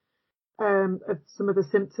air, of some of the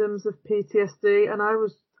symptoms of PTSD, and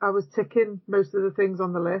I was ticking most of the things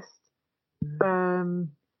on the list.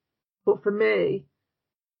 But for me,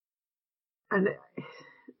 and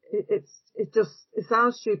it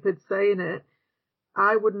sounds stupid saying it,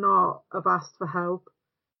 I would not have asked for help.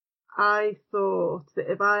 I thought that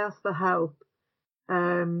if I asked for help,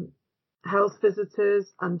 health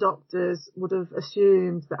visitors and doctors would have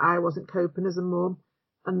assumed that I wasn't coping as a mum,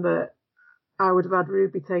 and that I would have had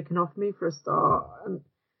Ruby taken off me for a start.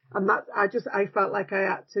 And that I felt like I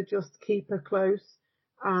had to just keep her close,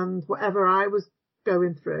 and whatever I was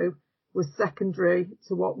going through was secondary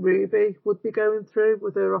to what Ruby would be going through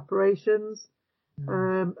with her operations.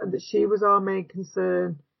 And that she was our main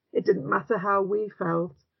concern it didn't matter how we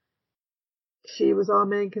felt. She was our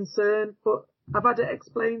main concern. But I've had it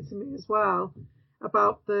explained to me as well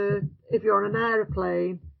about if you're on an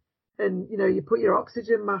aeroplane and, you know, you put your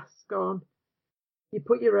oxygen mask on, you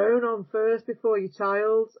put your own on first before your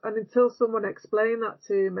child's. And until someone explained that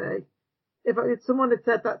to me, if someone had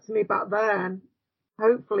said that to me back then,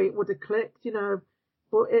 hopefully it would have clicked, you know.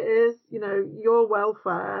 But it is, you know, your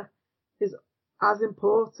welfare is as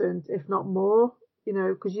important, if not more, you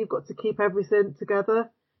know, because you've got to keep everything together.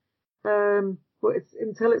 But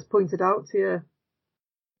until it's pointed out to you,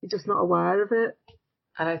 you're just not aware of it.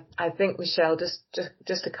 And I think, Michelle, just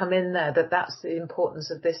to come in there, that's the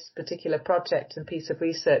importance of this particular project and piece of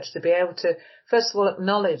research, to be able to, first of all,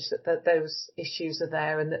 acknowledge that those issues are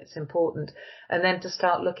there and that it's important, and then to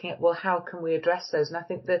start looking at, well, how can we address those? And I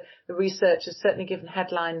think the research has certainly given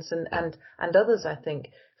Headlines and others, I think,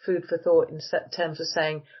 food for thought in terms of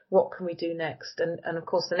saying, what can we do next? And of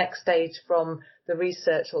course, the next stage from the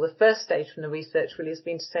research, or the first stage from the research, really has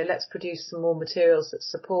been to say, let's produce some more materials that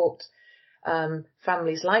support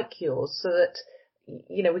families like yours, so that,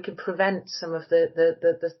 you know, we can prevent some of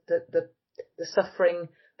the suffering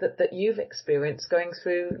that you've experienced going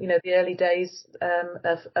through, you know, the early days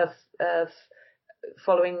of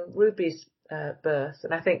following Ruby's birth.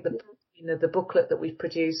 And I think the booklet that we've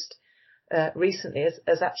produced recently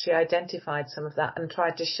has actually identified some of that and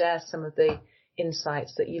tried to share some of the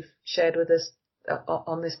insights that you've shared with us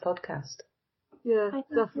on this podcast. Yeah,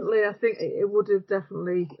 definitely. I think it would have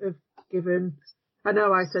definitely have given. I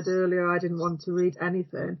know I said earlier I didn't want to read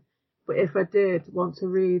anything, but if I did want to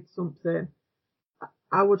read something,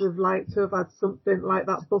 I would have liked to have had something like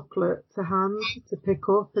that booklet to hand, to pick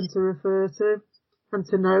up and to refer to, and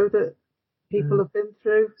to know that people have been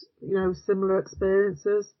through, you know, similar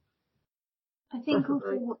experiences. I think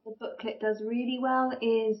also what the booklet does really well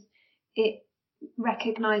is it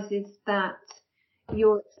recognises that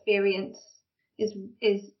your experience is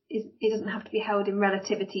it doesn't have to be held in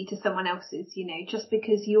relativity to someone else's. You know, just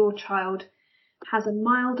because your child has a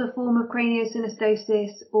milder form of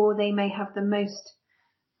craniosynostosis, or they may have the most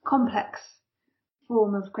complex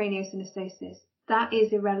form of craniosynostosis, that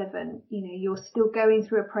is irrelevant. You know, you're still going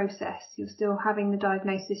through a process, you're still having the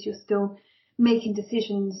diagnosis, you're still making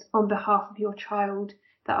decisions on behalf of your child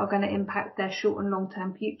that are going to impact their short and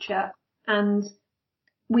long-term future. And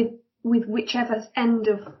with whichever end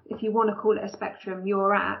of, if you want to call it a spectrum,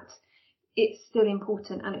 you're at, it's still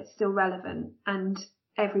important and it's still relevant, and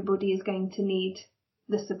everybody is going to need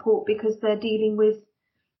the support because they're dealing with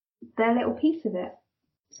their little piece of it.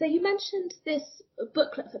 So you mentioned this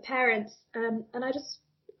booklet for parents, and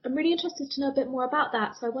I'm really interested to know a bit more about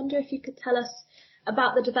that. So I wonder if you could tell us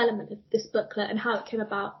about the development of this booklet and how it came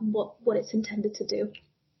about and what it's intended to do.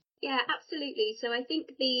 Yeah, absolutely. So I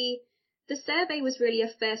think the survey was really a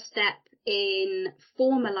first step in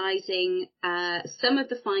formalising some of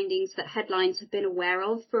the findings that Headlines have been aware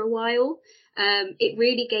of for a while. It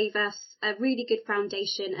really gave us a really good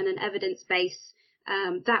foundation and an evidence base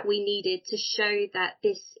that we needed to show that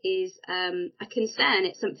this is a concern.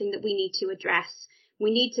 It's something that we need to address.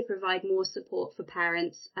 We need to provide more support for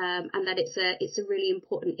parents, and that it's a really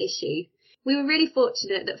important issue. We were really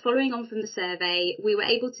fortunate that following on from the survey, we were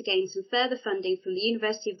able to gain some further funding from the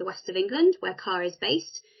University of the West of England, where CAR is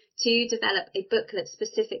based, to develop a booklet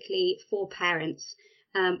specifically for parents.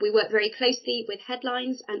 We worked very closely with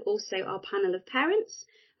Headlines and also our panel of parents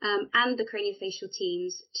and the craniofacial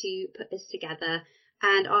teams to put this together.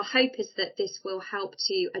 And our hope is that this will help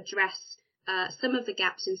to address some of the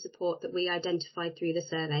gaps in support that we identified through the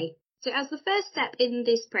survey. So as the first step in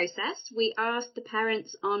this process, we asked the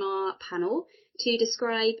parents on our panel to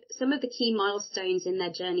describe some of the key milestones in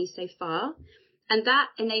their journey so far. And that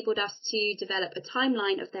enabled us to develop a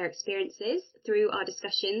timeline of their experiences through our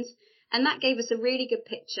discussions. And that gave us a really good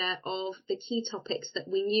picture of the key topics that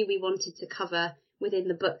we knew we wanted to cover within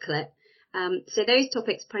the booklet. So those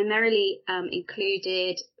topics primarily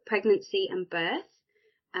included pregnancy and birth.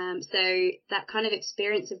 So that kind of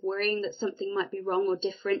experience of worrying that something might be wrong or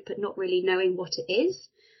different, but not really knowing what it is.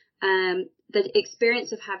 The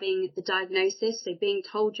experience of having the diagnosis, so being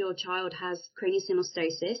told your child has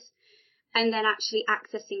craniosynostosis, and then actually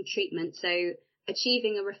accessing treatment. So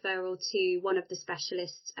achieving a referral to one of the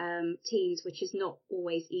specialist teams, which is not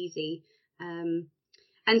always easy.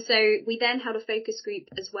 And so we then held a focus group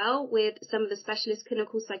as well with some of the specialist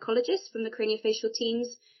clinical psychologists from the craniofacial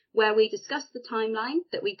teams, where we discussed the timeline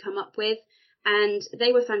that we'd come up with, and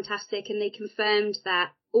they were fantastic, and they confirmed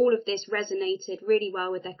that all of this resonated really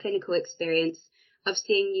well with their clinical experience of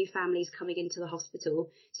seeing new families coming into the hospital.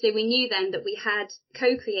 So we knew then that we had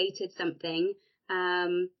co-created something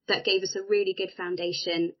that gave us a really good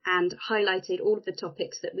foundation and highlighted all of the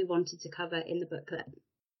topics that we wanted to cover in the booklet.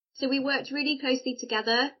 So we worked really closely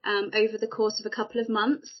together over the course of a couple of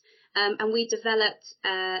months, and we developed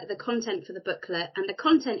the content for the booklet. And the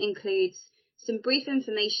content includes some brief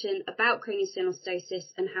information about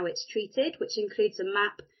craniosynostosis and how it's treated, which includes a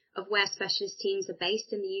map of where specialist teams are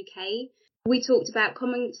based in the UK. We talked about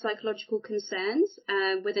common psychological concerns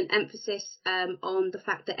with an emphasis on the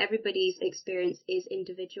fact that everybody's experience is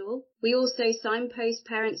individual. We also signpost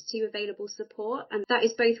parents to available support, and that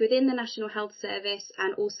is both within the National Health Service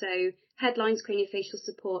and also Headlines Craniofacial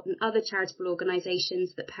Support and other charitable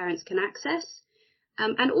organisations that parents can access.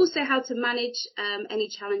 And also how to manage any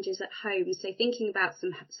challenges at home. So thinking about some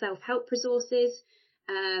self-help resources,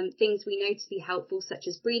 things we know to be helpful, such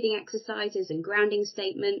as breathing exercises and grounding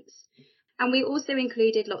statements. And we also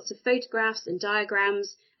included lots of photographs and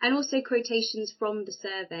diagrams and also quotations from the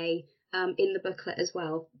survey in the booklet as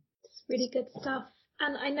well. It's really good stuff.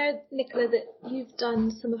 And I know, Nicola, that you've done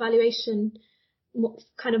some evaluation, more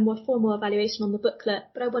formal evaluation on the booklet,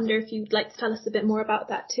 but I wonder if you'd like to tell us a bit more about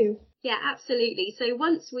that too. Yeah, absolutely. So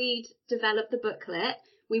once we'd developed the booklet,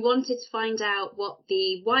 we wanted to find out what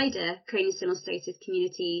the wider craniosynostosis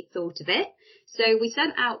community thought of it. So we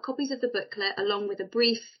sent out copies of the booklet along with a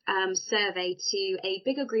brief survey to a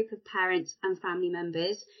bigger group of parents and family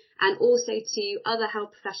members, and also to other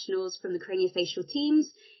health professionals from the craniofacial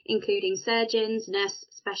teams, including surgeons, nurse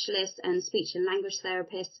specialists and speech and language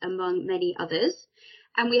therapists, among many others.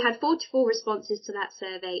 And we had 44 responses to that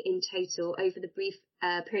survey in total over the brief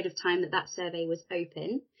period of time that survey was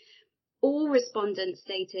open. All respondents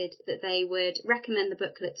stated that they would recommend the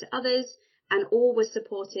booklet to others, and all were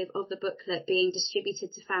supportive of the booklet being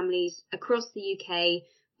distributed to families across the UK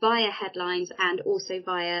via Headlines and also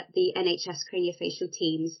via the NHS craniofacial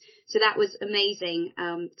teams. So that was amazing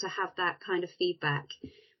to have that kind of feedback.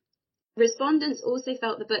 Respondents also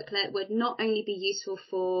felt the booklet would not only be useful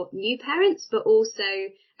for new parents, but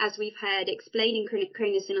also, as we've heard, explaining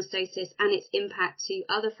craniosynostosis and its impact to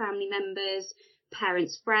other family members,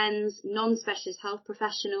 parents' friends, non-specialist health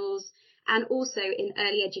professionals, and also in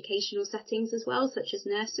early educational settings as well, such as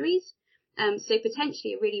nurseries. So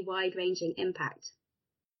potentially a really wide-ranging impact.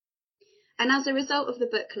 And as a result of the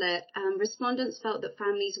booklet, respondents felt that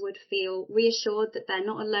families would feel reassured that they're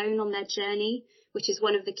not alone on their journey, which is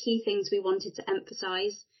one of the key things we wanted to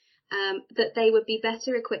emphasise, that they would be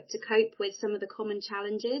better equipped to cope with some of the common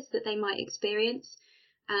challenges that they might experience,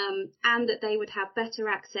 and that they would have better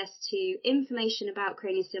access to information about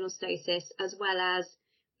craniosynostosis, as well as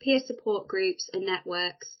peer support groups and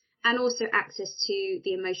networks, and also access to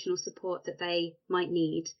the emotional support that they might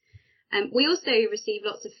need. We also received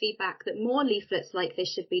lots of feedback that more leaflets like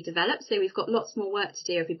this should be developed, so we've got lots more work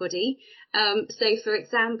to do, everybody. So, for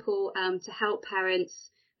example, to help parents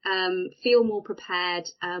feel more prepared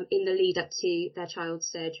in the lead up to their child's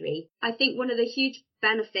surgery. I think one of the huge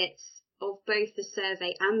benefits of both the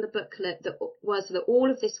survey and the booklet was that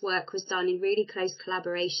all of this work was done in really close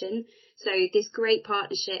collaboration. So this great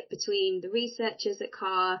partnership between the researchers at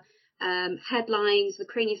CAR, Headlines, the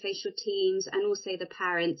craniofacial teams, and also the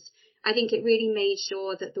parents. I think it really made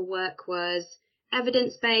sure that the work was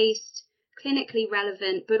evidence-based, clinically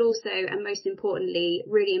relevant, but also, and most importantly,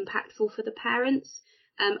 really impactful for the parents.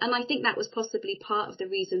 And I think that was possibly part of the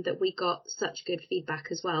reason that we got such good feedback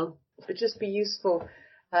as well. It would just be useful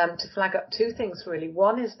to flag up two things, really.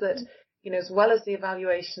 One is that, as well as the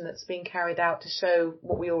evaluation that's being carried out to show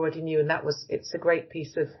what we already knew, and it's a great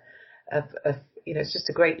piece of it's just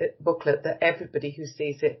a great booklet that everybody who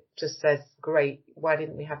sees it just says, great, why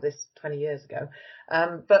didn't we have this 20 years ago?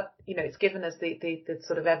 But, it's given us the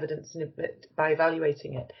sort of evidence by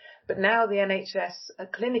evaluating it. But now the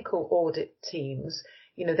NHS clinical audit teams,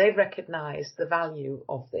 they've recognised the value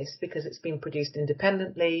of this because it's been produced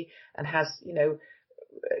independently and has,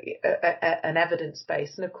 an evidence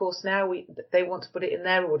base. And of course now they want to put it in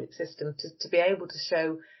their audit system to be able to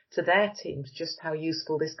show to their teams just how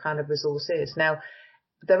useful this kind of resource is. Now,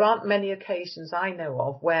 there aren't many occasions I know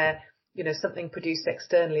of where, something produced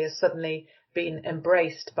externally has suddenly been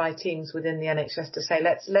embraced by teams within the NHS to say,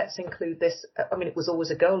 let's include this. I mean, it was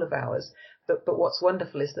always a goal of ours, but what's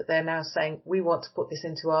wonderful is that they're now saying, we want to put this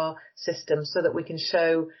into our system so that we can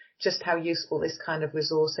show just how useful this kind of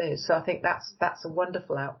resource is. So I think that's a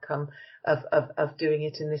wonderful outcome of doing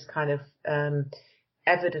it in this kind of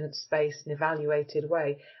evidence-based and evaluated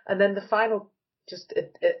way. And then the final, just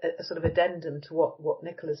a sort of addendum to what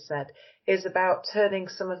Nicola's said, is about turning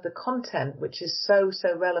some of the content, which is so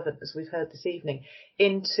relevant, as we've heard this evening,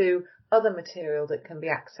 into other material that can be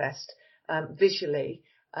accessed visually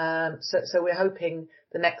So we're hoping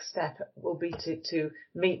the next step will be to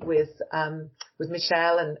meet with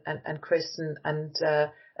Michelle and Chris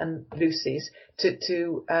and Lucy's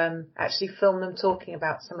to actually film them talking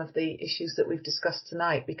about some of the issues that we've discussed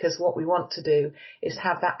tonight, because what we want to do is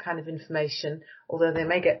have that kind of information, although they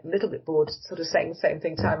may get a little bit bored sort of saying the same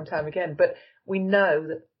thing time and time again, but we know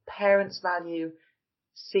that parents value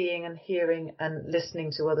seeing and hearing and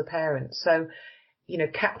listening to other parents. So,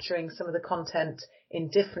 capturing some of the content in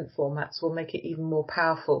different formats will make it even more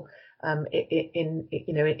powerful in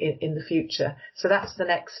the future. So that's the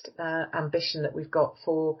next ambition that we've got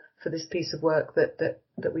for this piece of work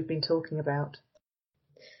that we've been talking about.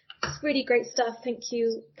 It's really great stuff. Thank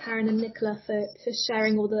you, Karen and Nicola, for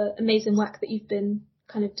sharing all the amazing work that you've been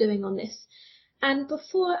kind of doing on this. And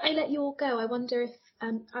before I let you all go, I wonder if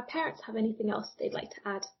our parents have anything else they'd like to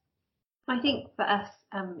add. I think for us,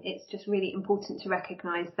 it's just really important to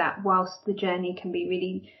recognise that whilst the journey can be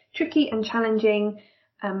really tricky and challenging,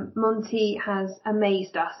 Monty has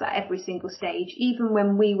amazed us at every single stage. Even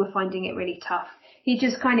when we were finding it really tough, he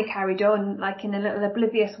just kind of carried on like in a little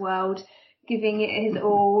oblivious world, giving it his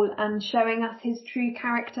all and showing us his true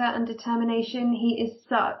character and determination. He is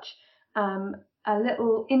such a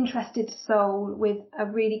little interested soul with a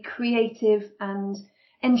really creative and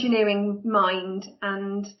engineering mind,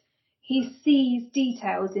 and he sees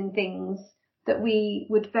details in things that we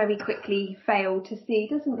would very quickly fail to see,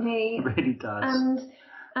 doesn't he? He really does.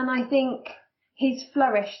 And I think he's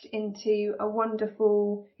flourished into a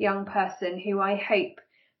wonderful young person who I hope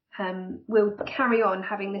will carry on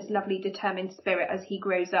having this lovely determined spirit as he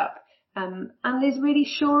grows up, and is really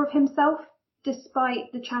sure of himself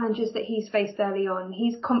despite the challenges that he's faced early on.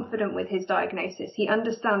 He's confident with his diagnosis. He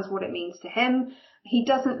understands what it means to him. He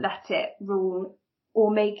doesn't let it rule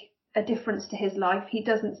or make a difference to his life. He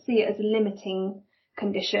doesn't see it as a limiting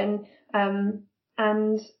condition,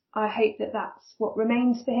 and I hope that that's what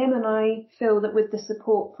remains for him. And I feel that with the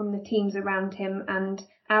support from the teams around him and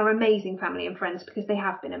our amazing family and friends, because they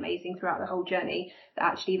have been amazing throughout the whole journey, that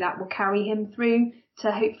actually that will carry him through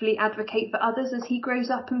to hopefully advocate for others as he grows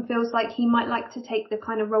up and feels like he might like to take the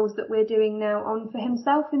kind of roles that we're doing now on for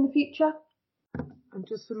himself in the future. And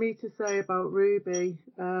just for me to say about Ruby,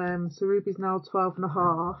 so Ruby's now 12 and a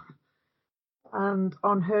half. And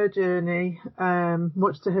on her journey,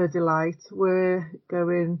 much to her delight, we're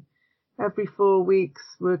going every 4 weeks.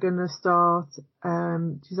 We're going to start.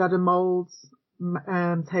 She's had her moulds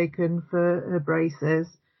taken for her braces,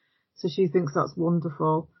 so she thinks that's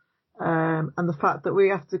wonderful. And the fact that we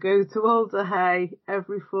have to go to Alder Hey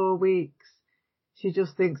every 4 weeks, she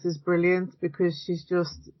just thinks is brilliant, because she's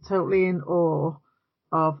just totally in awe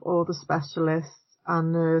of all the specialists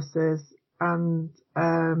and nurses, and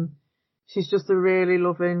she's just a really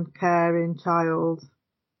loving, caring child,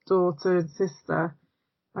 daughter and sister,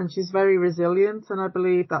 and she's very resilient, and I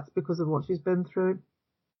believe that's because of what she's been through.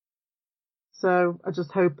 So I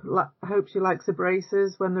just hope she likes her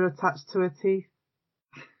braces when they're attached to her teeth.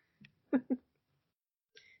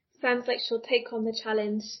 Sounds like she'll take on the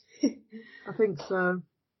challenge. I think so.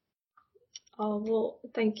 Oh, well,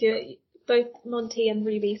 thank you. Both Monty and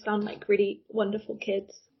Ruby sound like really wonderful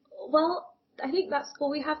kids. Well, I think that's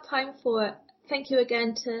all we have time for. Thank you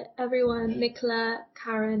again to everyone, Nicola,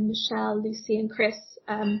 Karen, Michelle, Lucy and Chris,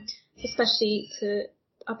 especially to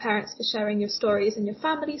our parents for sharing your stories and your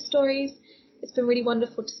family stories. It's been really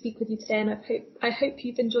wonderful to speak with you today, and I hope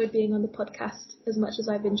you've enjoyed being on the podcast as much as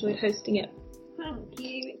I've enjoyed hosting it. Thank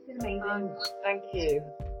you, it's been amazing. Thank you.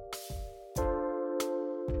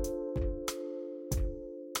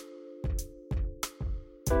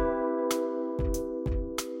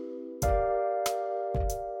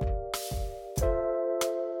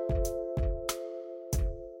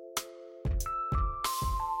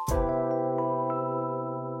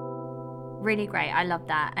 Really great. I love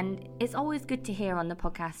that. And it's always good to hear on the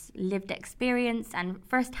podcast lived experience and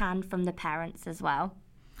firsthand from the parents as well.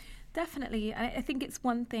 Definitely. I think it's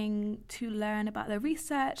one thing to learn about the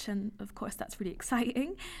research, and of course that's really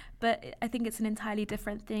exciting, but I think it's an entirely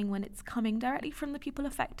different thing when it's coming directly from the people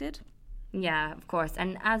affected. Yeah, of course.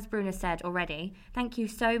 And as Bruna said already, thank you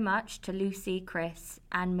so much to Lucy, Chris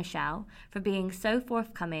and Michelle for being so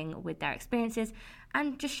forthcoming with their experiences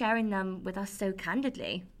and just sharing them with us so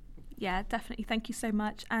candidly. Yeah, definitely. Thank you so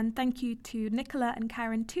much. And thank you to Nicola and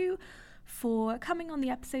Karen too for coming on the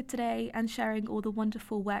episode today and sharing all the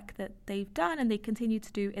wonderful work that they've done and they continue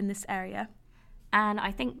to do in this area. And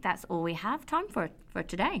I think that's all we have time for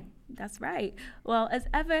today. That's right. Well, as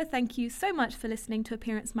ever, thank you so much for listening to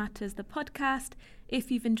Appearance Matters, the podcast. If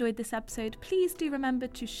you've enjoyed this episode, please do remember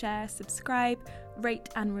to share, subscribe, rate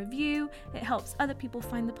and review. It helps other people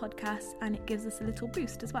find the podcast and it gives us a little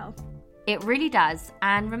boost as well. It really does.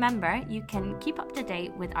 And remember, you can keep up to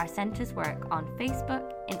date with our centre's work on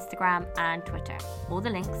Facebook, Instagram and Twitter. All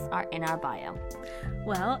the links are in our bio.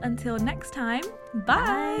 Well, until next time,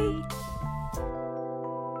 bye.